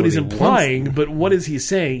what he implying. wants. But what is he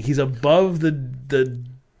saying? He's above the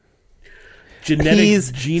genetic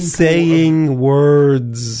He's gene pool saying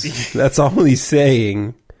words. That's all he's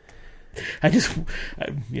saying.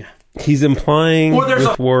 yeah. He's implying Or there's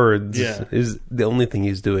with words. Yeah. Is the only thing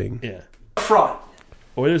he's doing. Yeah. Fraud.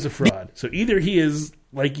 Or there's a fraud. So either he is,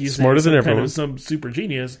 like you said, Smarter than some everyone. kind of some super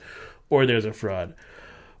genius, or there's a fraud.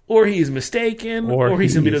 Or he's mistaken, Or or he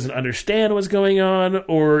simply he's- doesn't understand what's going on,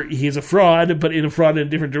 or he's a fraud, but in a fraud in a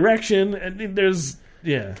different direction. And there's,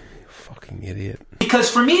 yeah, Fucking idiot. Because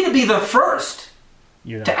for me to be the first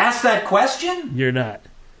you're to not. ask that question You're not.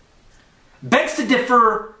 begs to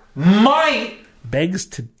differ my Begs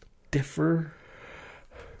to differ.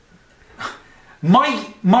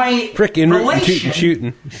 Frickin' relation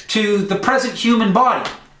shooting. to the present human body.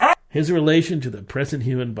 His relation to the present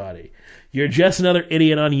human body. You're just another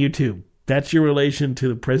idiot on YouTube. That's your relation to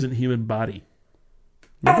the present human body.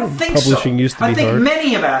 I don't think publishing so. used to I be think hard. many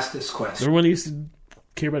have asked this question. Everyone used to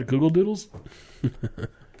care about Google Doodles?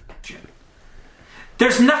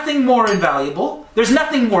 There's nothing more invaluable. There's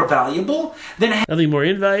nothing more valuable than Nothing more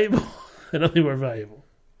invaluable and nothing more valuable.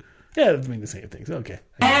 Yeah, that mean the same things. Okay.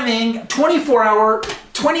 having 24-hour,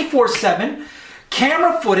 24/7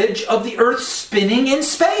 camera footage of the Earth spinning in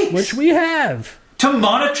space. Which we have. To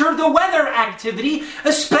monitor the weather activity,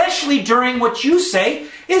 especially during what you say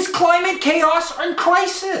is climate chaos and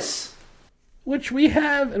crisis. Which we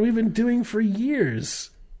have, and we've been doing for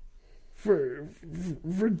years. For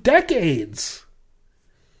decades.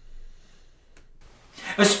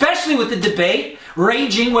 Especially with the debate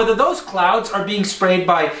raging whether those clouds are being sprayed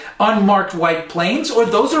by unmarked white planes or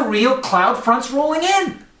those are real cloud fronts rolling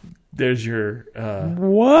in. There's your...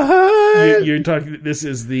 What? you're talking... This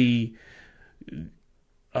is the...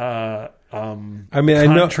 I mean, I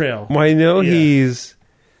know. contrail. Well, I know Yeah. he's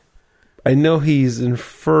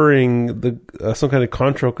inferring the some kind of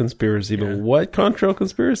contrail conspiracy. But what contrail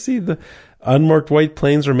conspiracy? The unmarked white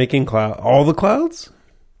planes are making all the clouds,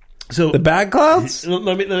 So the bad clouds.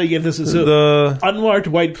 let me get this. So The unmarked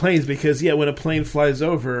white planes, because when a plane flies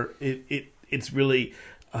over, it's really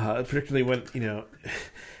particularly when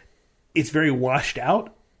it's very washed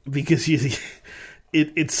out because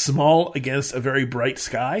it's small against a very bright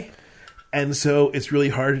sky. And so it's really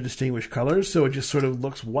hard to distinguish colors, so it just sort of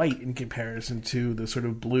looks white in comparison to the sort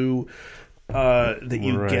of blue that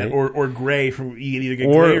you Right. get, or gray from you can either get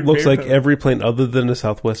or gray it looks gray like every plane other than a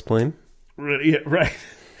Southwest plane. Yeah, right.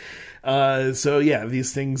 So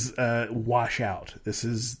these things wash out. This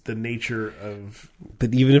is the nature of.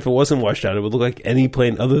 But even if it wasn't washed out, it would look like any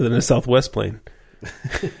plane other than a Southwest plane.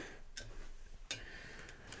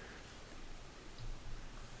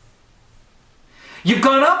 You've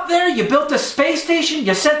gone up there, you built a space station,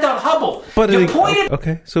 you sent out Hubble. But you pointed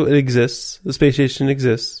okay, so it exists. The space station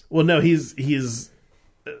exists. Well, no, he's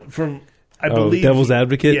from. I believe Devil's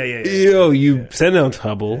advocate. Yeah. Yo, you sent out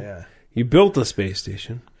Hubble. Yeah. You built a space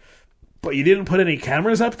station. But you didn't put any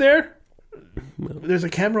cameras up there. There's a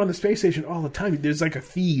camera on the space station all the time. There's like a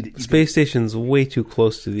feed. Space station's way too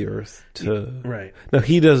close to the Earth to. Right. Now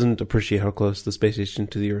he doesn't appreciate how close the space station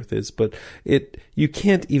to the Earth is, but you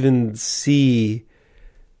can't even see,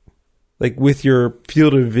 like with your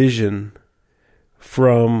field of vision,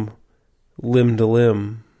 from limb to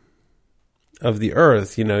limb of the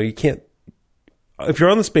Earth. You can't. If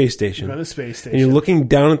you're on the space station, You're on the space station. and you're looking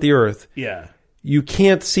down at the Earth, Yeah. you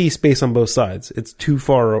can't see space on both sides. It's too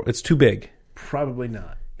far. It's too big. Probably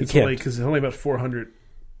not. It's can't. only because it's only about 400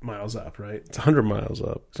 miles up, right? It's 100 miles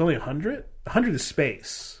up. It's only 100. 100 is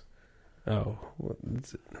space. Oh,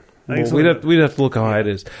 I think it's we'd only- have to look how high it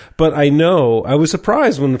is. But I know I was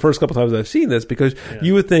surprised when the first couple times I've seen this because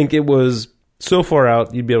you would think it was so far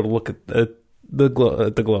out you'd be able to look at the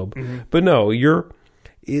globe. Mm-hmm. But no,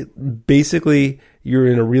 basically you're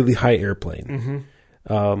in a really high airplane.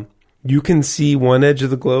 Mm-hmm. You can see one edge of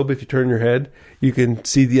the globe if you turn your head. You can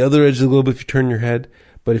see the other edge of the globe if you turn your head.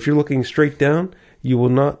 But if you're looking straight down, you will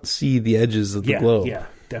not see the edges of the globe. Yeah,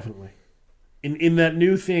 definitely. In that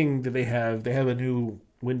new thing that they have a new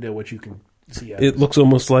window which you can see out. It looks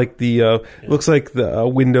almost like the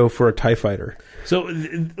window for a TIE fighter. So,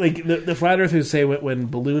 like the flat earthers say, when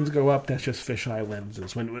balloons go up, that's just fisheye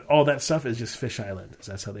lenses. When all that stuff is just fisheye lenses.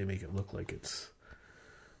 That's how they make it look like it's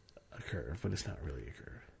a curve, but it's not really a curve.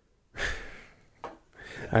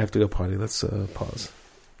 I have to go potty. Let's pause.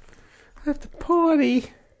 I have to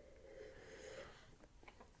potty.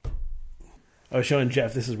 I was showing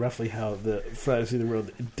Jeff. This is roughly how the flat earth see the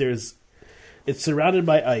world. It's surrounded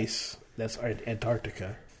by ice. That's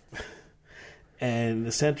Antarctica. And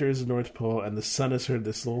the center is the North Pole, and the sun is sort of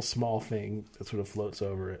this little small thing that sort of floats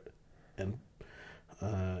over it. And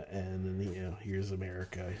and then, here's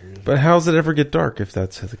America. But how does it ever get dark if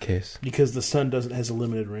that's the case? Because the sun has a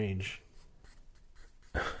limited range.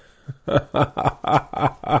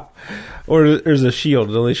 Or there's a shield.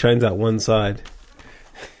 It only shines out one side.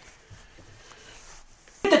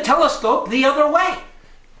 The telescope the other way.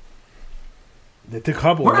 They took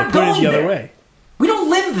Hubble We're and not put it going the other there. way. We don't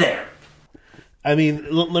live there. I mean,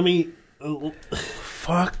 let me...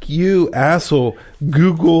 Fuck you, asshole.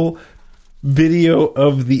 Google video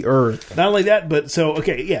of the Earth. Not only that, but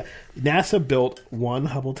NASA built one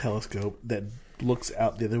Hubble telescope that looks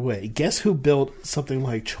out the other way. Guess who built something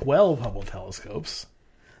like 12 Hubble telescopes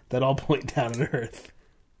that all point down at Earth?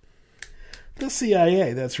 The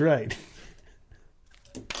CIA, that's right.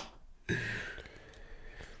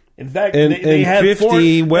 In fact, And, they had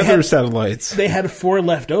 50 weather satellites. satellites. They had 4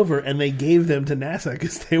 left over, and they gave them to NASA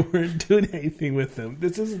because they weren't doing anything with them.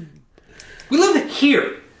 This isn't... We live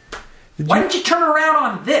here. Why don't you turn around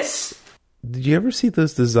on this? Did you ever see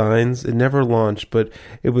those designs? It never launched, but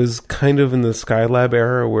it was kind of in the Skylab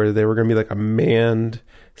era where they were going to be like a manned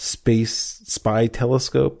space spy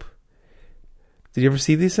telescope. Did you ever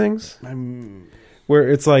see these things? Where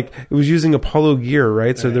it's like, it was using Apollo gear,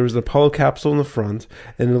 right? So there was an Apollo capsule in the front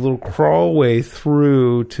and a little crawlway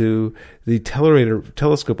through to the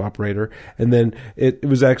telescope operator. And then it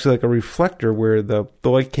was actually like a reflector where the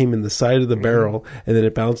light came in the side of the barrel and then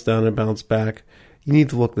it bounced down and bounced back. You need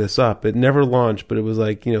to look this up. It never launched, but it was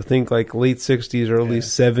like, think like late 60s, early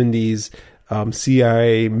 70s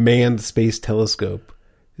CIA manned space telescope.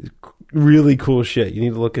 Really cool shit. You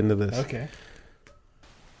need to look into this. Okay.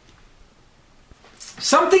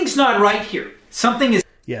 Something's not right here. Something is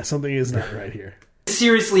Something is not right here.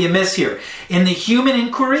 seriously amiss here. In the human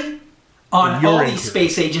inquiry on Your all inquiry. these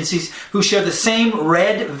space agencies who share the same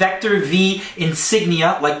red Vector V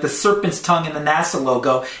insignia like the serpent's tongue in the NASA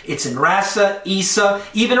logo, it's in RASA, ESA,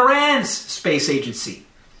 even Iran's space agency.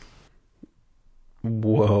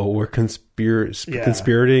 Whoa, we're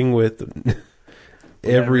conspirating with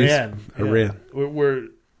Iran. Iran. We're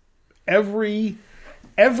every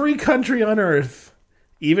country on Earth,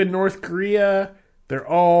 even North Korea, they're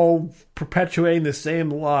all perpetuating the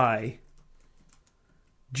same lie.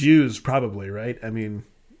 Jews, probably, right? I mean,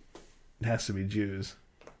 it has to be Jews.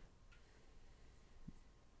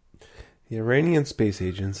 The Iranian Space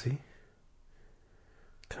Agency.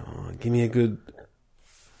 Come on, give me a good...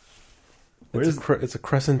 It's a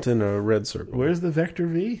crescent and a red circle. Where's the Vector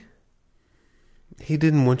V? He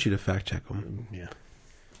didn't want you to fact check him. Yeah.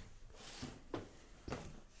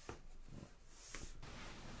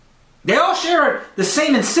 They all share the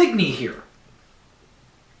same insignia here.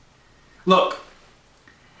 Look,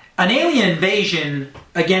 an alien invasion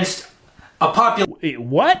against a population... Wait,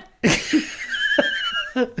 what?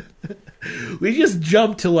 We just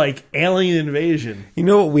jumped to like alien invasion. You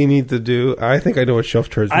know what we need to do? I think I know what Shelf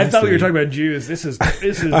Turds I needs thought to we were be. talking about Jews. This is.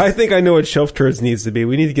 I think I know what Shelf Turds needs to be.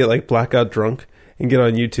 We need to get like blackout drunk and get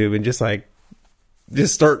on YouTube and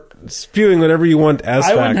just start spewing whatever you want as I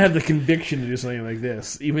fact. wouldn't have the conviction to do something like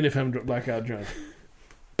this, even if I'm blackout drunk.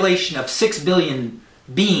 Of 6 billion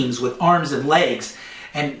beings with arms and legs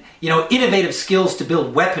and, innovative skills to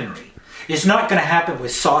build weaponry is not going to happen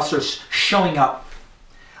with saucers showing up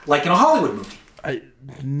like in a Hollywood movie. I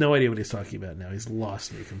no idea what he's talking about now. He's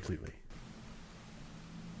lost me completely.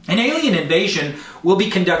 An alien invasion will be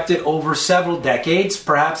conducted over several decades,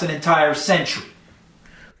 perhaps an entire century.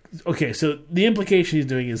 Okay, so the implication he's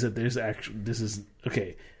doing is that this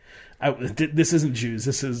isn't Jews.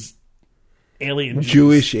 This is alien Jews.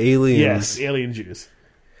 Jewish aliens. Yes, alien Jews.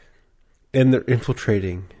 And they're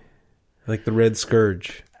infiltrating, like the Red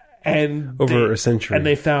Scourge, and over a century. And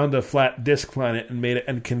they found a flat disk planet and made it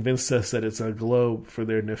and convinced us that it's a globe for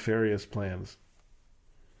their nefarious plans.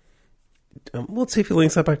 Let's see if he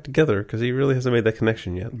links that back together, because he really hasn't made that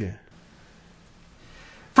connection yet. Yeah.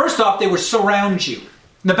 First off, they would surround you.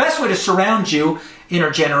 And the best way to surround you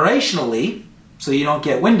intergenerationally, so you don't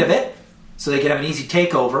get wind of it, so they can have an easy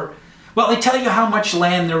takeover, well, they tell you how much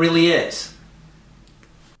land there really is.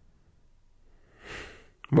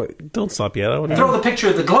 Wait, don't stop yet. They throw the picture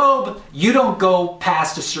of the globe, you don't go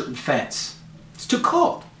past a certain fence. It's too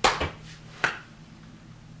cold.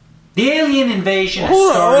 The alien invasion has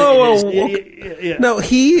started... Yeah. Now,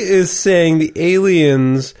 he is saying the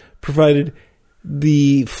aliens provided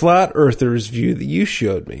the flat earthers view that you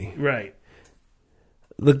showed me. Right.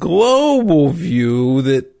 The global view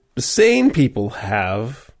that sane people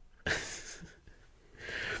have...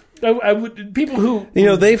 I would people who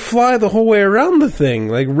they fly the whole way around the thing,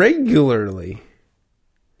 like regularly.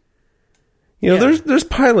 There's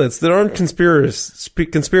pilots that aren't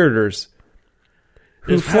conspirators.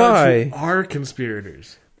 who There's pilots fly. who are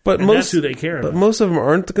conspirators. But And most, that's who they care about. But most of them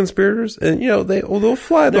aren't the conspirators, and they'll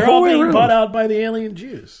fly the They're whole all way being around. bought out by the alien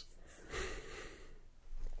Jews.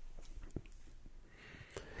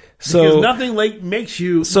 Because So nothing makes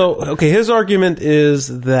you. okay, his argument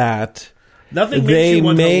is that Nothing they makes you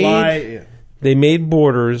want made- to lie. they made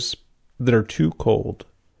borders that are too cold,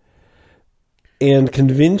 and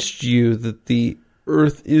convinced you that the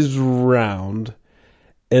Earth is round,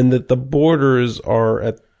 and that the borders are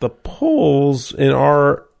at the poles in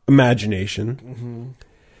our imagination. Mm-hmm.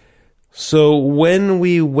 So when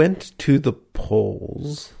we went to the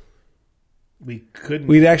poles, We couldn't.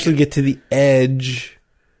 we'd actually get to the edge.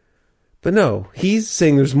 But no, he's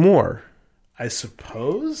saying there's more. I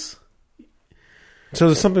suppose. So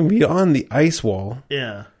there's something beyond the ice wall.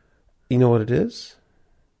 Yeah. You know what it is?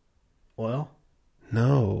 Well,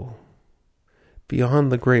 No.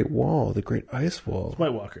 Beyond the Great Wall, the Great Ice Wall.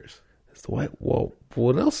 White Walkers. It's the White Wall.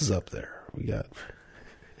 What else is up there? We got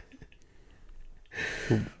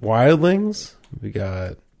wildlings. We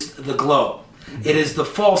got The globe. It is the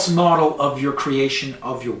false model of your creation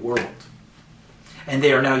of your world. And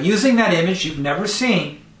they are now using that image you've never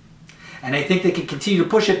seen, and I think they can continue to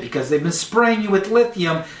push it because they've been spraying you with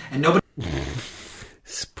lithium, and nobody.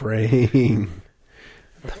 spraying.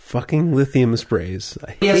 The fucking lithium sprays.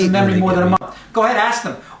 I He has hate a when memory they more get than a me. month. Go ahead, ask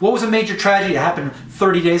them. What was a major tragedy that happened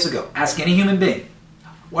 30 days ago? Ask any human being.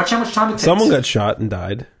 Watch how much time it takes. Someone got shot and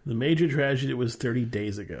died. The major tragedy was 30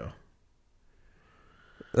 days ago.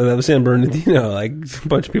 And that was San Bernardino. Like, a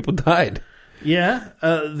bunch of people died. Yeah.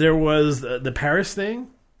 There was the Paris thing,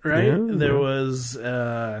 right? Yeah, there yeah. was,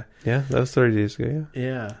 Yeah, that was 30 days ago, yeah.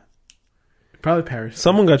 yeah. Probably Paris.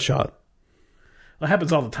 Someone got shot. Well, it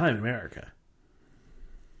happens all the time in America.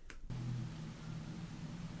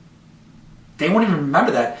 They won't even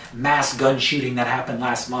remember that mass gun shooting that happened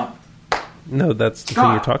last month. No, that's the thing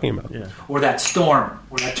God. you're talking about. Yeah. Or that storm.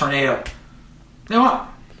 Or that tornado. They won't.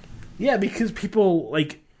 Yeah, because people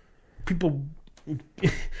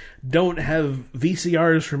don't have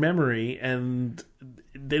VCRs for memory, and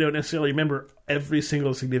they don't necessarily remember every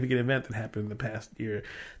single significant event that happened in the past year.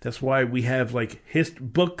 That's why we have like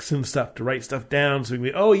books and stuff to write stuff down, so we can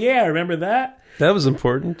be, oh yeah, remember that? That was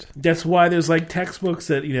important. That's why there's like textbooks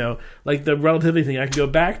that, like the relativity thing, I can go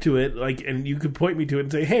back to it, like, and you could point me to it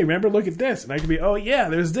and say, hey, remember, look at this. And I can be, oh yeah,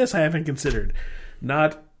 there's this I haven't considered.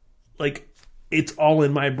 Not like it's all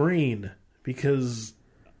in my brain because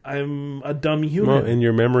I'm a dumb human. Well, and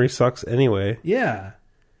your memory sucks anyway. Yeah.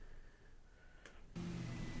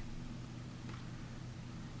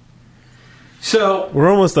 So We're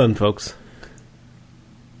almost done, folks.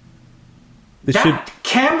 This should... that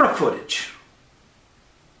camera footage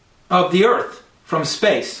of the Earth from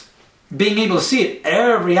space, being able to see it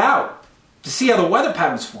every hour, to see how the weather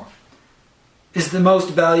patterns form, is the most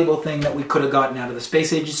valuable thing that we could have gotten out of the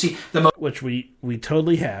space agency. Which we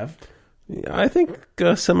totally have. I think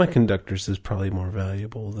semiconductors is probably more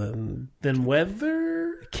valuable than Then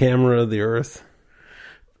weather? camera of the Earth.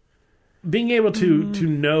 Being able to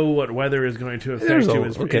know what weather is going to affect There's you a,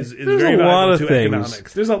 is there's very a lot valuable of to things.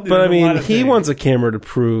 economics. There's a But I lot mean, of he things. wants a camera to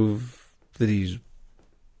prove that he's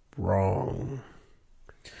wrong.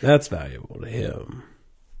 That's valuable to him.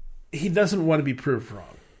 He doesn't want to be proved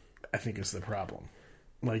wrong, I think is the problem.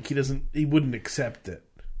 Like, he wouldn't accept it.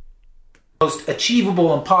 Most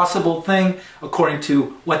achievable and possible thing, according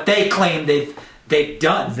to what they claim they've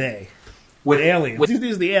done. They. With Aliens.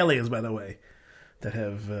 These are the aliens, by the way, that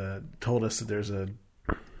have told us that there's a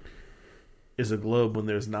globe when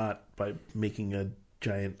there's not, by making a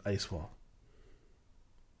giant ice wall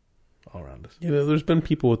all around us. There's been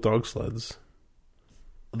people with dog sleds.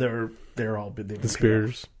 They're all been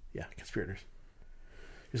Conspirators. Yeah, conspirators.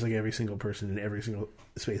 Just like every single person in every single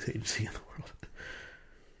space agency in the world.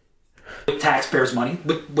 with taxpayers' money,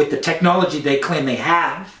 with the technology they claim they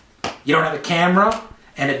have. You don't have a camera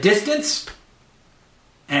and a distance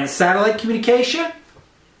and a satellite communication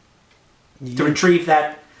to retrieve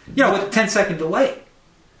that, with a 10-second delay.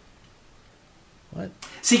 What?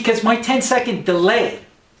 See, because my 10-second delay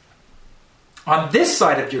on this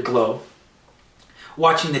side of your globe,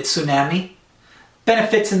 watching the tsunami,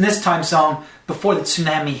 benefits in this time zone before the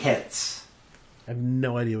tsunami hits. I have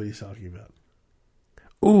no idea what he's talking about.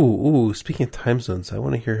 Ooh, speaking of time zones, I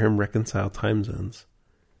want to hear him reconcile time zones.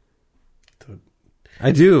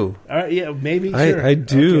 I do. All right, yeah, maybe. Sure. I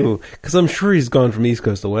do. Okay. Because I'm sure he's gone from East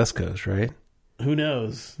Coast to West Coast, right? Who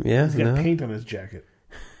knows? Yeah, He's got no. paint on his jacket.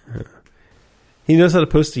 He knows how to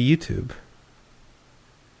post to YouTube.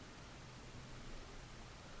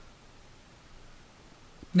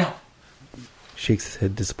 No. Shakes his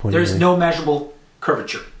head disappointedly. There's no measurable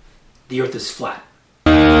curvature. The Earth is flat.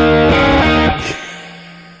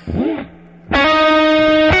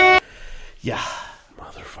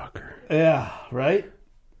 Yeah, right?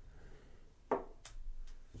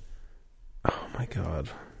 Oh my god.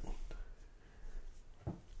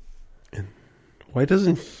 And why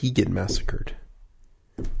doesn't he get massacred?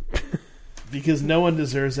 Because no one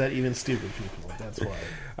deserves that, even stupid people. That's why.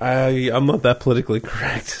 I'm not that politically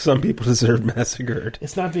correct. Some people deserve massacred.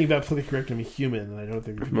 It's not being about politically correct. I'm a human, and I don't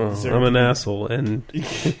think people Well, deserve I'm an to be- asshole, and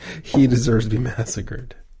he deserves to be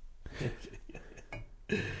massacred.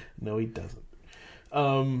 No, he doesn't.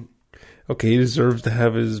 Okay, he deserves to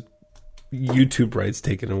have his YouTube rights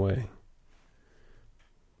taken away.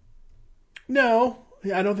 No,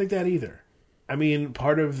 I don't think that either. I mean,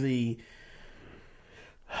 part of the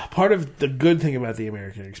good thing about the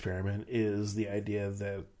American experiment is the idea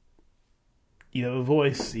that you have a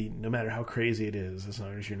voice, no matter how crazy it is, as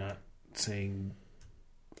long as you're not saying,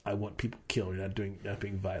 "I want people killed," you're not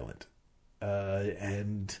being violent,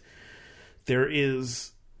 and there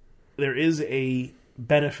is a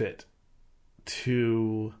benefit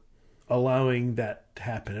to allowing that to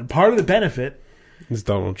happen, and part of the benefit It's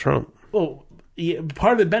Donald Trump. well, yeah,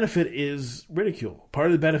 part of the benefit is ridicule. Part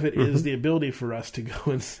of the benefit is the ability for us to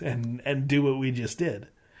go and do what we just did.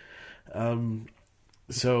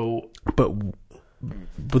 So,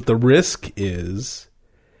 But the risk is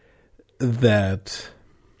that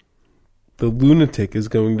the lunatic is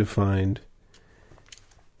going to find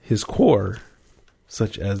his core,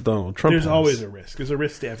 such as Donald Trump there's has. always a risk. There's a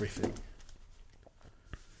risk to everything.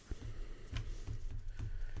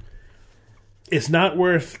 It's not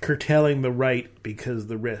worth curtailing the right because of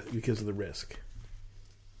the risk.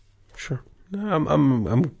 Sure. No,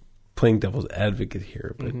 I'm playing devil's advocate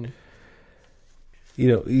here, but you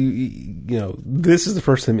know, this is the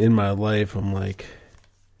first time in my life I'm like,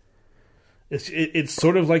 It's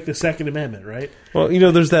sort of like the Second Amendment, right? well,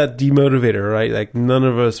 there's that demotivator, right? Like none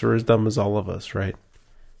of us are as dumb as all of us, right?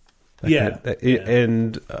 Yeah.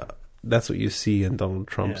 And that's what you see in Donald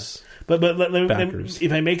Trump's. But backers.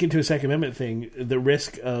 if I make it to a Second Amendment thing, the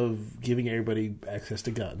risk of giving everybody access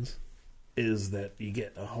to guns is that you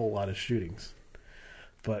get a whole lot of shootings.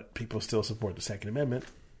 But people still support the Second Amendment,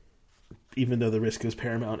 even though the risk is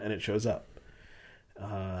paramount and it shows up.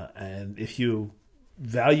 And if you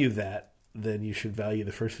value that, then you should value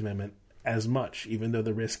the First Amendment as much, even though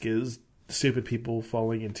the risk is stupid people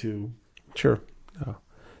falling into... Sure. No.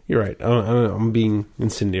 You're right. I'm being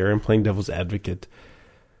incendiary. I'm playing devil's advocate.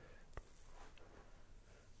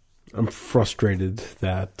 I'm frustrated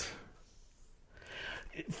that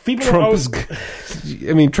People Trump always...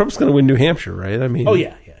 Trump's going to win New Hampshire, right? I mean, Oh,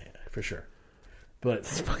 yeah, for sure. But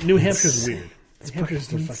New Hampshire's weird. New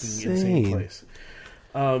Hampshire's a fucking insane place.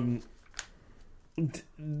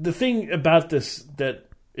 The thing about this that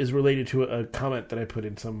is related to a comment that I put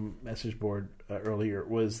in some message board earlier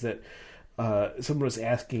was that someone was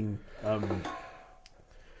asking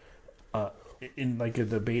in like a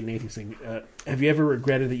debate and atheist thing, have you ever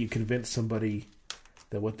regretted that you convinced somebody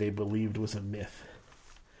that what they believed was a myth?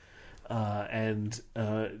 And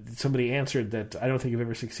somebody answered that I don't think I've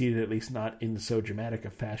ever succeeded, at least not in so dramatic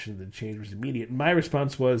a fashion that the change was immediate. And my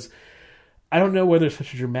response was, I don't know whether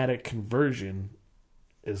such a dramatic conversion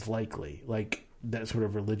is likely, like that sort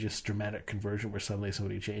of religious dramatic conversion where suddenly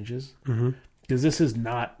somebody changes. Because this is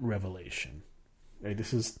not revelation, right?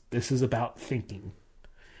 This is about thinking,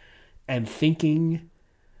 and thinking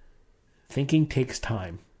takes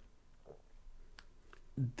time.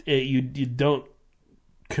 You don't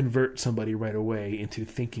convert somebody right away into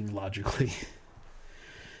thinking logically.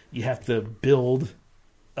 You have to build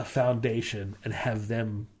a foundation and have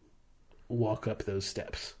them walk up those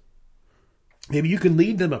steps. Maybe you can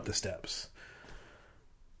lead them up the steps,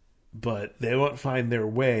 but they won't find their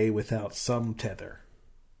way without some tether.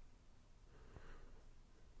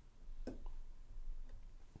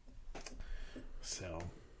 So,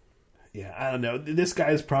 yeah, I don't know. This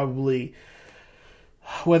guy's probably,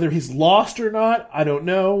 whether he's lost or not, I don't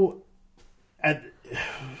know.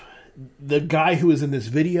 The guy who was in this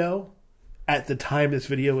video, at the time this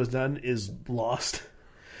video was done, is lost.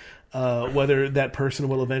 Whether that person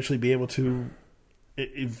will eventually be able to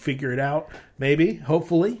figure it out, maybe,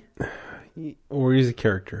 hopefully. Or he's a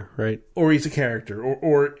character, right? Or he's a character,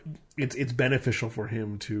 or it's beneficial for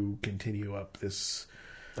him to continue up this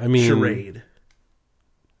charade.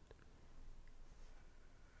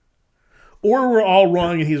 Or we're all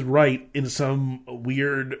wrong and he's right in some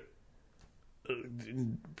weird...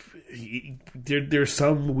 there's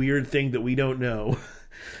some weird thing that we don't know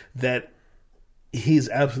that he's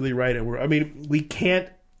absolutely right. And we can't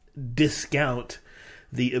discount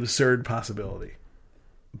the absurd possibility.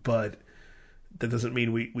 But that doesn't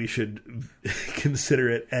mean we should consider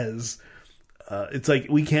it as... it's like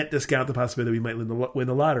we can't discount the possibility we might win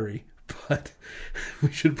the lottery but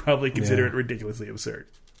we should probably consider it ridiculously absurd.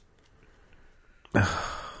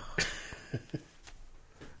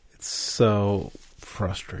 It's so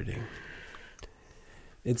frustrating.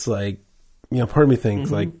 It's like, part of me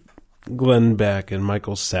thinks like Glenn Beck and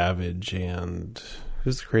Michael Savage and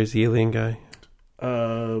who's the crazy alien guy?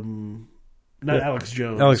 Not Alex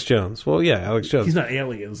Jones. Alex Jones. Well, yeah, Alex Jones. He's not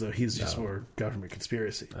aliens, though. He's just more government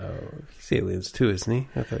conspiracy. Oh, he's aliens too, isn't he?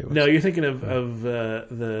 I thought he was. No, you're thinking of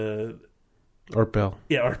the Art Bell.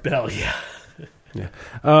 Yeah, Art Bell. Yeah,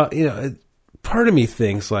 yeah. Part of me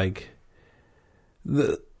thinks like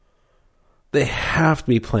they have to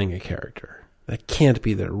be playing a character. That can't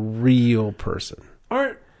be the real person.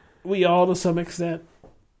 Aren't we all to some extent?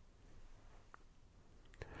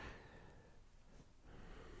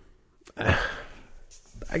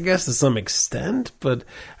 I guess to some extent, but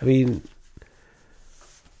I mean,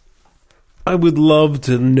 I would love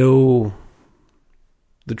to know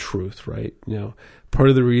the truth, right? Part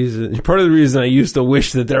of the reason I used to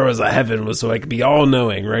wish that there was a heaven was so I could be all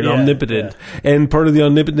knowing, right? Yeah, Omnipotent. yeah. And part of the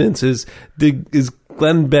omnipotence is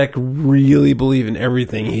Glenn Beck really believe in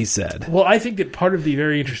everything he said? Well, I think that part of the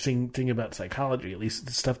very interesting thing about psychology, at least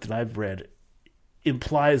the stuff that I've read,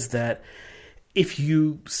 implies that if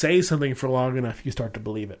you say something for long enough, you start to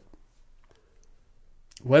believe it.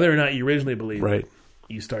 Whether or not you originally believed it,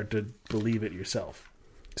 you start to believe it yourself.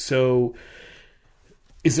 So,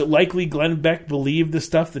 is it likely Glenn Beck believed the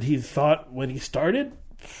stuff that he thought when he started?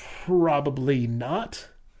 Probably not.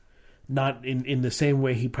 Not in the same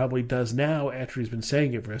way he probably does now after he's been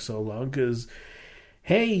saying it for so long, because,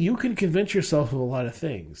 hey, you can convince yourself of a lot of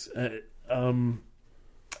things.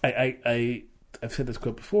 I've said this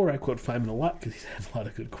quote before. I quote Feynman a lot because he has a lot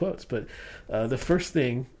of good quotes. But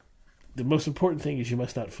the most important thing is you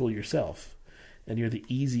must not fool yourself. And you're the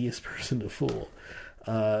easiest person to fool.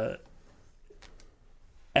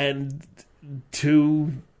 And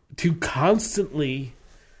to constantly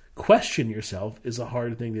question yourself is a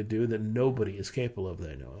hard thing to do that nobody is capable of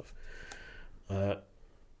that I know of.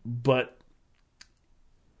 But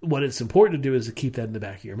what it's important to do is to keep that in the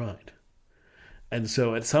back of your mind. And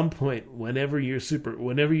so at some point, whenever your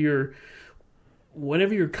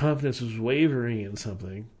confidence is wavering in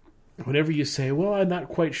something, whenever you say, well, I'm not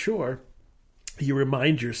quite sure, you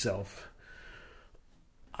remind yourself,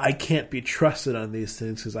 I can't be trusted on these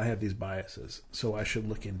things because I have these biases, so I should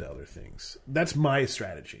look into other things. That's my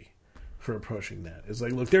strategy for approaching that. It's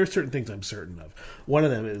like, look, there are certain things I'm certain of. One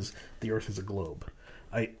of them is the Earth is a globe.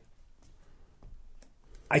 I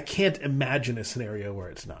can't imagine a scenario where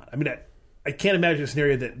it's not. I mean, I can't imagine a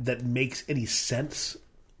scenario that makes any sense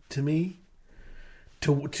to me,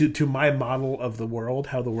 to my model of the world,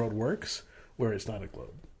 how the world works, where it's not a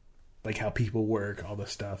globe. Like how people work, all this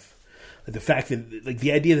stuff. Like the fact that, like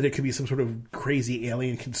the idea that it could be some sort of crazy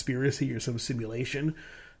alien conspiracy or some simulation,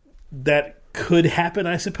 that could happen,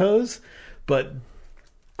 I suppose. But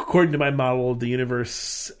according to my model of the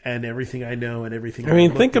universe and everything I know and everything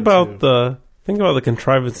think about the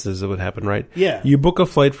contrivances that would happen, right? Yeah. You book a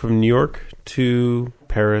flight from New York to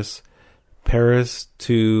Paris, Paris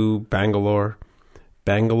to Bangalore,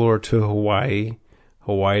 Bangalore to Hawaii,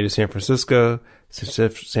 Hawaii to San Francisco, San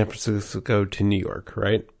Francisco to New York,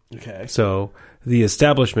 right? Okay. So the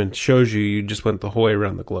establishment shows you just went the whole way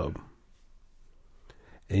around the globe.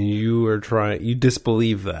 And you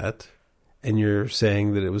disbelieve that. And you're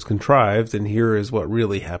saying that it was contrived, and here is what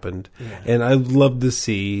really happened. Yeah. And I'd love to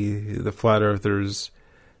see the flat earthers,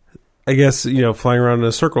 I guess, flying around in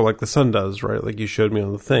a circle like the sun does, right? Like you showed me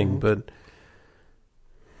on the thing, but...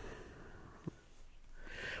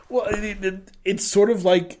 Well, it's sort of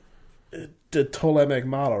like the Ptolemaic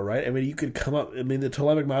model, right? I mean, you could come up... I mean, the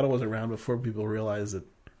Ptolemaic model was around before people realized that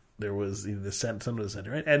there was the sun was the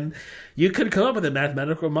center, right? And you could come up with a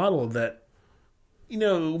mathematical model that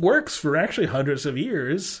works for actually hundreds of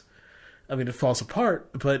years. I mean, it falls apart,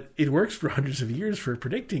 but it works for hundreds of years for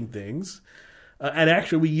predicting things. And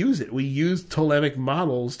actually, we use it. We use Ptolemaic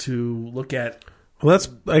models to look at... Well,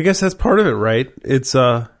 I guess that's part of it, right? It's,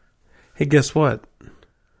 hey, guess what?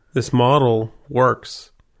 This model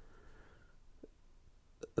works.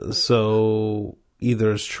 So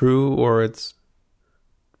either it's true or it's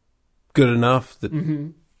good enough. That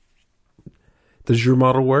Does your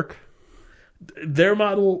model work? Their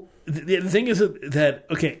model, the thing is that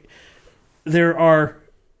okay, there are.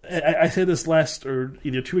 I said this 2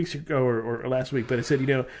 weeks ago or last week, but I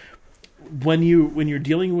said when you're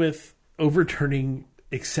dealing with overturning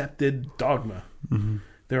accepted dogma,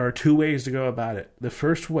 there are two ways to go about it. The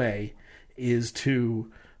first way is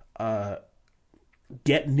to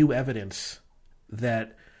get new evidence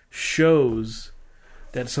that shows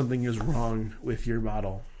that something is wrong with your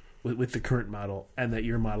model, with the current model, and that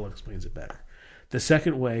your model explains it better. The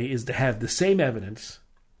second way is to have the same evidence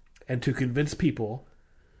and to convince people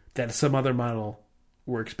that some other model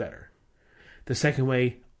works better. The second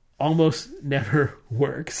way almost never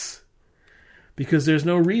works because there's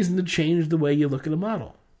no reason to change the way you look at a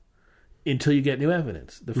model until you get new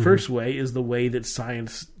evidence. The first way is the way that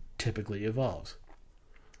science typically evolves.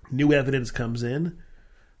 New evidence comes in,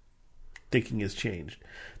 thinking is changed.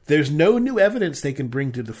 There's no new evidence they can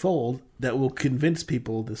bring to the fold that will convince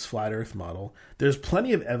people this flat Earth model. There's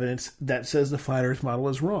plenty of evidence that says the flat Earth model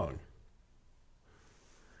is wrong.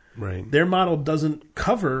 Right. Their model doesn't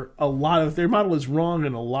cover a lot of... Their model is wrong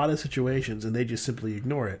in a lot of situations, and they just simply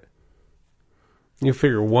ignore it. You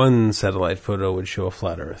figure one satellite photo would show a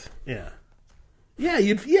flat Earth. Yeah. Yeah,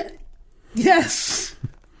 yes!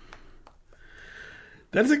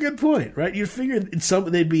 That's a good point, right? You'd figure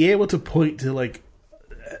they'd be able to point to, like,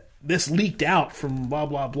 this leaked out from blah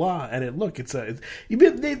blah blah, and they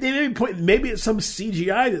maybe point, maybe it's some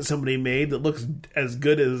CGI that somebody made that looks as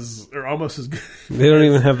good as, or almost as good. They don't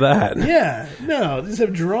even have that. Yeah, no, they just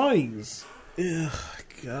have drawings. Ugh,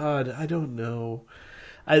 God, I don't know.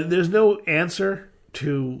 There's no answer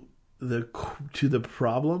to the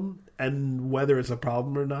problem, and whether it's a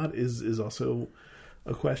problem or not is also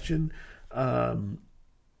a question.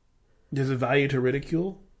 There's a value to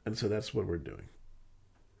ridicule, and so that's what we're doing.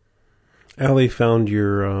 Allie found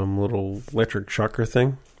your little electric shocker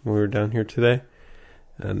thing when we were down here today.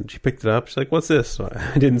 And she picked it up. She's like, what's this? So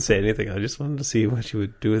I didn't say anything. I just wanted to see what she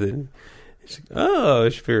would do with it. And she's like, oh,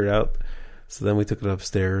 she figured it out. So then we took it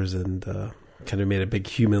upstairs and kind of made a big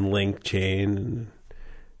human link chain.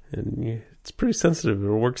 And it's pretty sensitive. It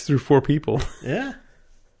works through 4 people. Yeah.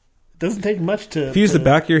 It doesn't take much to... If you use the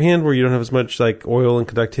back of your hand where you don't have as much like oil and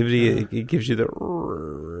conductivity, it gives you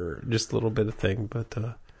the just a little bit of thing. But...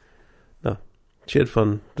 no, she had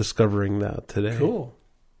fun discovering that today. Cool.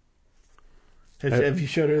 Have you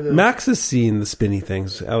showed her the... Max has seen the spinny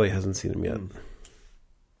things. Ellie hasn't seen them yet.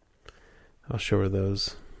 I'll show her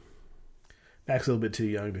those. Max is a little bit too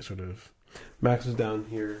young to sort of... Max was down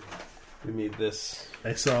here. We made this.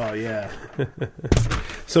 I saw, yeah.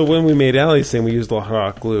 So when we made Allie's thing, we used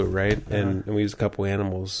hot glue, right? And we used a couple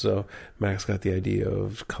animals. So Max got the idea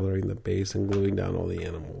of coloring the base and gluing down all the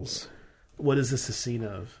animals. What is this a scene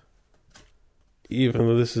of? Even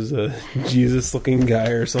though this is a Jesus-looking guy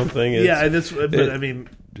or something. I mean,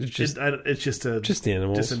 it's just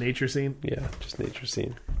animals. Just a nature scene? Yeah, just nature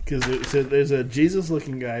scene. Because there's a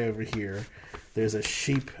Jesus-looking guy over here. There's a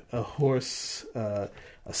sheep, a horse, a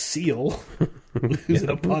seal who's in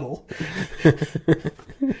a puddle,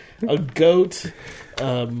 a goat.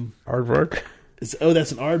 Aardvark? That's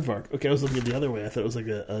an aardvark. Okay, I was looking at the other way. I thought it was like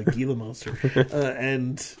a Gila monster.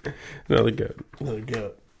 And another goat. Another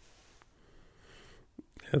goat.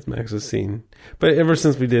 That's Max's scene. But ever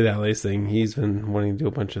since we did Allie's thing, he's been wanting to do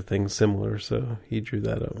a bunch of things similar, so he drew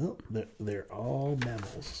that up. Well, they're all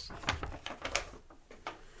mammals.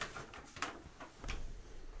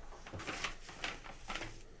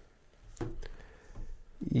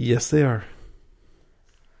 Yes, they are.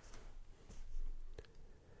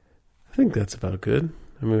 I think that's about good.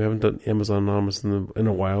 I mean, we haven't done Amazon Anonymous in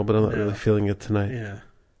a while, but I'm not really feeling it tonight. Yeah.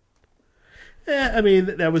 Yeah, I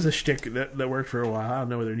mean, that was a shtick that worked for a while. I don't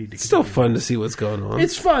know whether it need to It's still fun to see what's going on.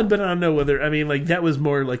 It's fun, but I don't know whether... I mean, like, that was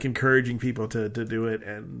more like encouraging people to do it,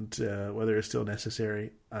 and whether it's still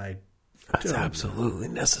necessary, It's absolutely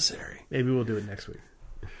necessary. Maybe we'll do it next week.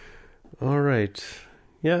 All right.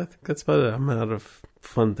 Yeah, I think that's about it. I'm out of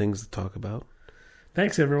fun things to talk about.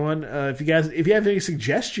 Thanks, everyone. If you have any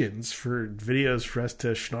suggestions for videos for us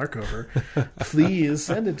to snark over, please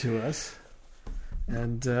send it to us.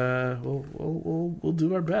 And we'll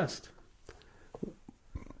do our best.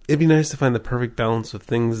 It'd be nice to find the perfect balance of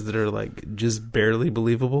things that are like just barely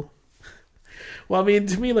believable. Well, I mean,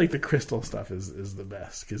 to me, like the crystal stuff is the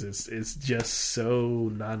best because it's just so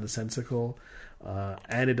nonsensical,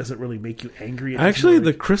 and it doesn't really make you angry. Actually,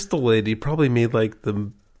 the crystal lady probably made like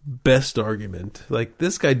the best argument. Like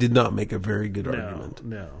this guy did not make a very good argument.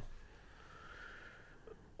 No.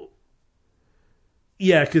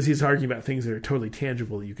 Yeah, because he's arguing about things that are totally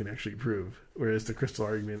tangible that you can actually prove, whereas the crystal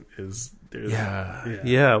argument is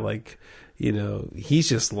like he's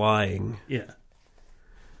just lying. Yeah,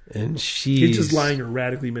 and he's just lying or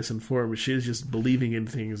radically misinformed. She's just believing in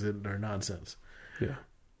things that are nonsense. Yeah,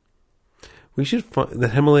 we should find the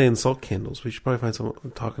Himalayan salt candles. We should probably find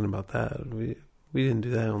someone talking about that. We didn't do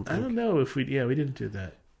that. I don't know if we didn't do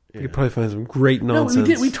that. Yeah. We could probably find some great nonsense. No, we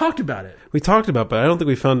did. We talked about it. We talked about it, but I don't think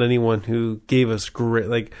we found anyone who gave us great...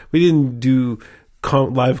 Like, we didn't do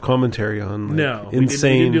live commentary on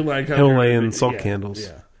insane Himalayan salt candles.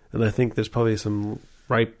 Yeah. And I think there's probably some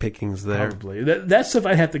ripe pickings there. Probably. That stuff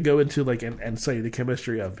I have to go into like and study the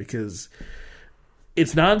chemistry of, because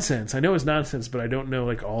it's nonsense. I know it's nonsense, but I don't know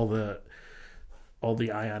like all the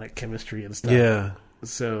ionic chemistry and stuff. Yeah.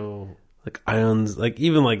 So Like ions, like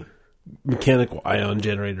even like mechanical ion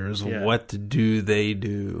generators, Yeah. what do they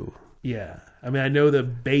do? yeah. I mean, I know the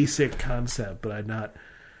basic concept, but I'm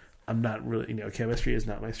not really, chemistry is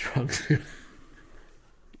not my strong suit.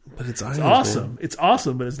 But it's ions, It's awesome. man. It's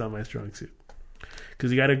awesome, but it's not my strong suit.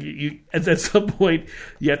 Because you at some point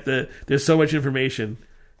you have to. There's so much information,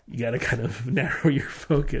 you got to kind of narrow your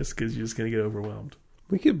focus because you're just going to get overwhelmed.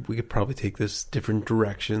 We could probably take this different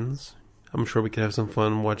directions. I'm sure we could have some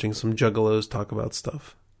fun watching some juggalos talk about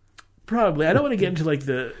stuff. Probably. I don't want to get into like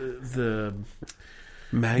the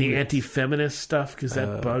anti-feminist stuff because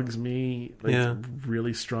that bugs me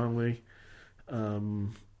really strongly.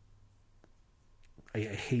 I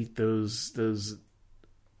hate those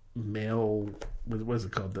male. What is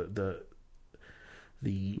it called? The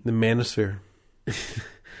manosphere.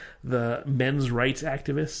 the men's rights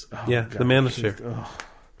activists. Oh, Yeah, God, the manosphere.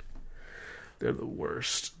 They're the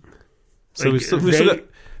worst. So Like, we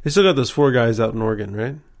still got those 4 guys out in Oregon,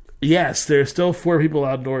 right? Yes, there's still 4 people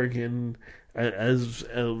out in Oregon, as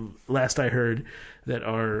last I heard, that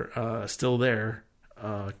are still there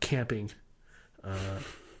camping. You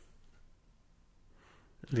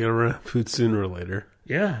gotta run out of food sooner or later.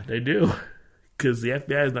 Yeah, they do, because the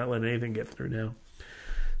FBI is not letting anything get through now.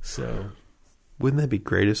 So, Wouldn't that be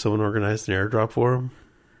great if someone organized an airdrop for them?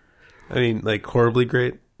 I mean, like horribly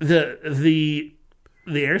great. the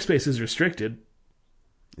airspace is restricted,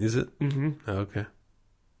 Is it? Mm-hmm. Oh, okay.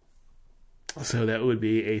 so that would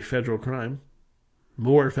be a federal crime,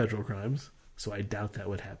 more federal crimes. So I doubt that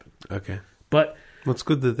would happen. Okay. But Well, it's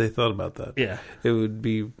good that they thought about that. yeah, It would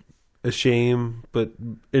be a shame, but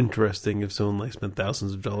interesting if someone like spent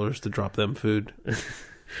thousands of dollars to drop them food.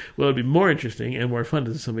 well, it'd be more interesting and more fun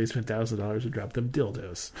if somebody spent $1,000 to drop them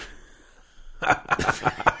dildos.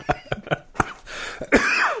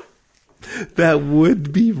 That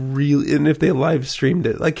would be really, and if they live streamed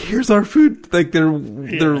it, like here's our food, like they're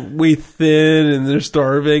way thin and they're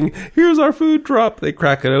starving. Here's our food drop. They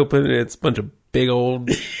crack it open and it's a bunch of big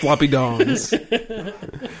old floppy dongs.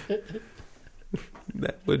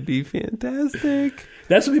 That would be fantastic.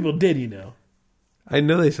 That's what people did, I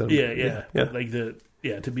know they said Yeah. yeah. Like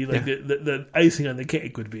to be like the icing on the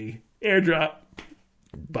cake would be airdrop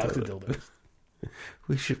box of dildos.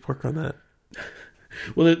 We should work on that.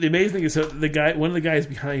 Well, the amazing thing is, so one of the guys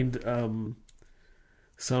behind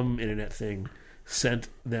some internet thing sent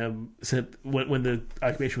when the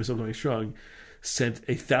occupation was still going strong, sent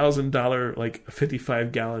 $1,000 like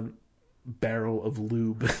 55-gallon barrel of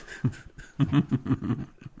lube.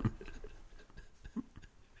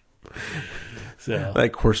 So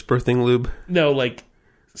Like horse birthing lube. no, like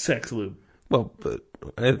sex lube. Well, but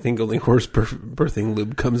I think only horse birthing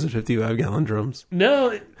lube comes in 55-gallon drums,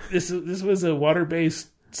 No, this was a water-based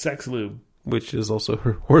sex lube. which is also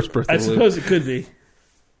her horse birthing I lube. suppose it could be.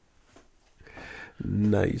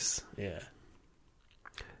 Nice. Yeah.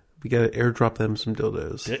 We gotta airdrop them some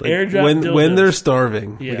dildos. Yeah, airdrop when dildos. they're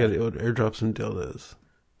starving, Yeah. we gotta airdrop some dildos.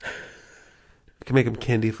 We can make them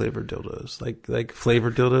candy flavored dildos, like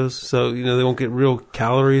flavored dildos. So they won't get real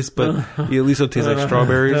calories, but at least it'll taste like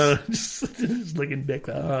strawberries. Just licking dick.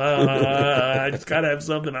 I just gotta have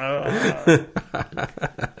something.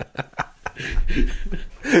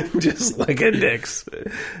 Just like a dicks.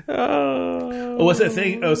 Oh, what's that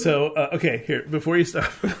thing? Oh, so okay. Here, before you start.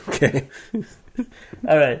 Okay,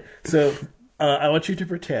 All right. So I want you to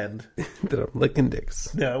pretend. that I'm licking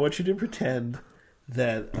dicks. No, I want you to pretend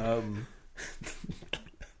that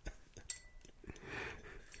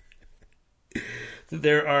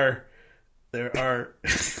there are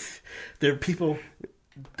people.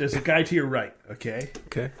 There's a guy to your right, okay,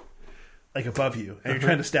 Okay. like above you, and you're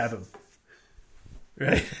trying to stab him.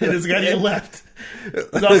 Right, and there's a guy to your left.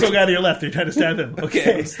 There's also a guy to your left. You're trying to stab him.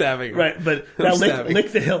 Okay, I'm stabbing him. Right, but now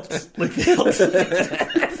lick the hilt. Lick the hilt.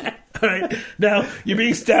 All right, now you're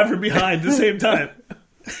being stabbed from behind at the same time.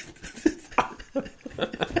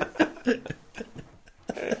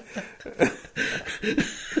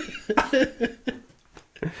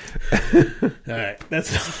 All right,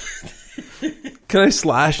 that's Can I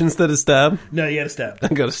slash instead of stab? no. You got to stab. I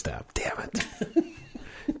gotta stab. Damn it.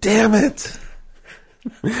 Damn it.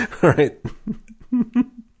 All right.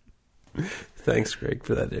 Thanks, Greg,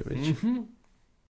 for that image. Mm-hmm.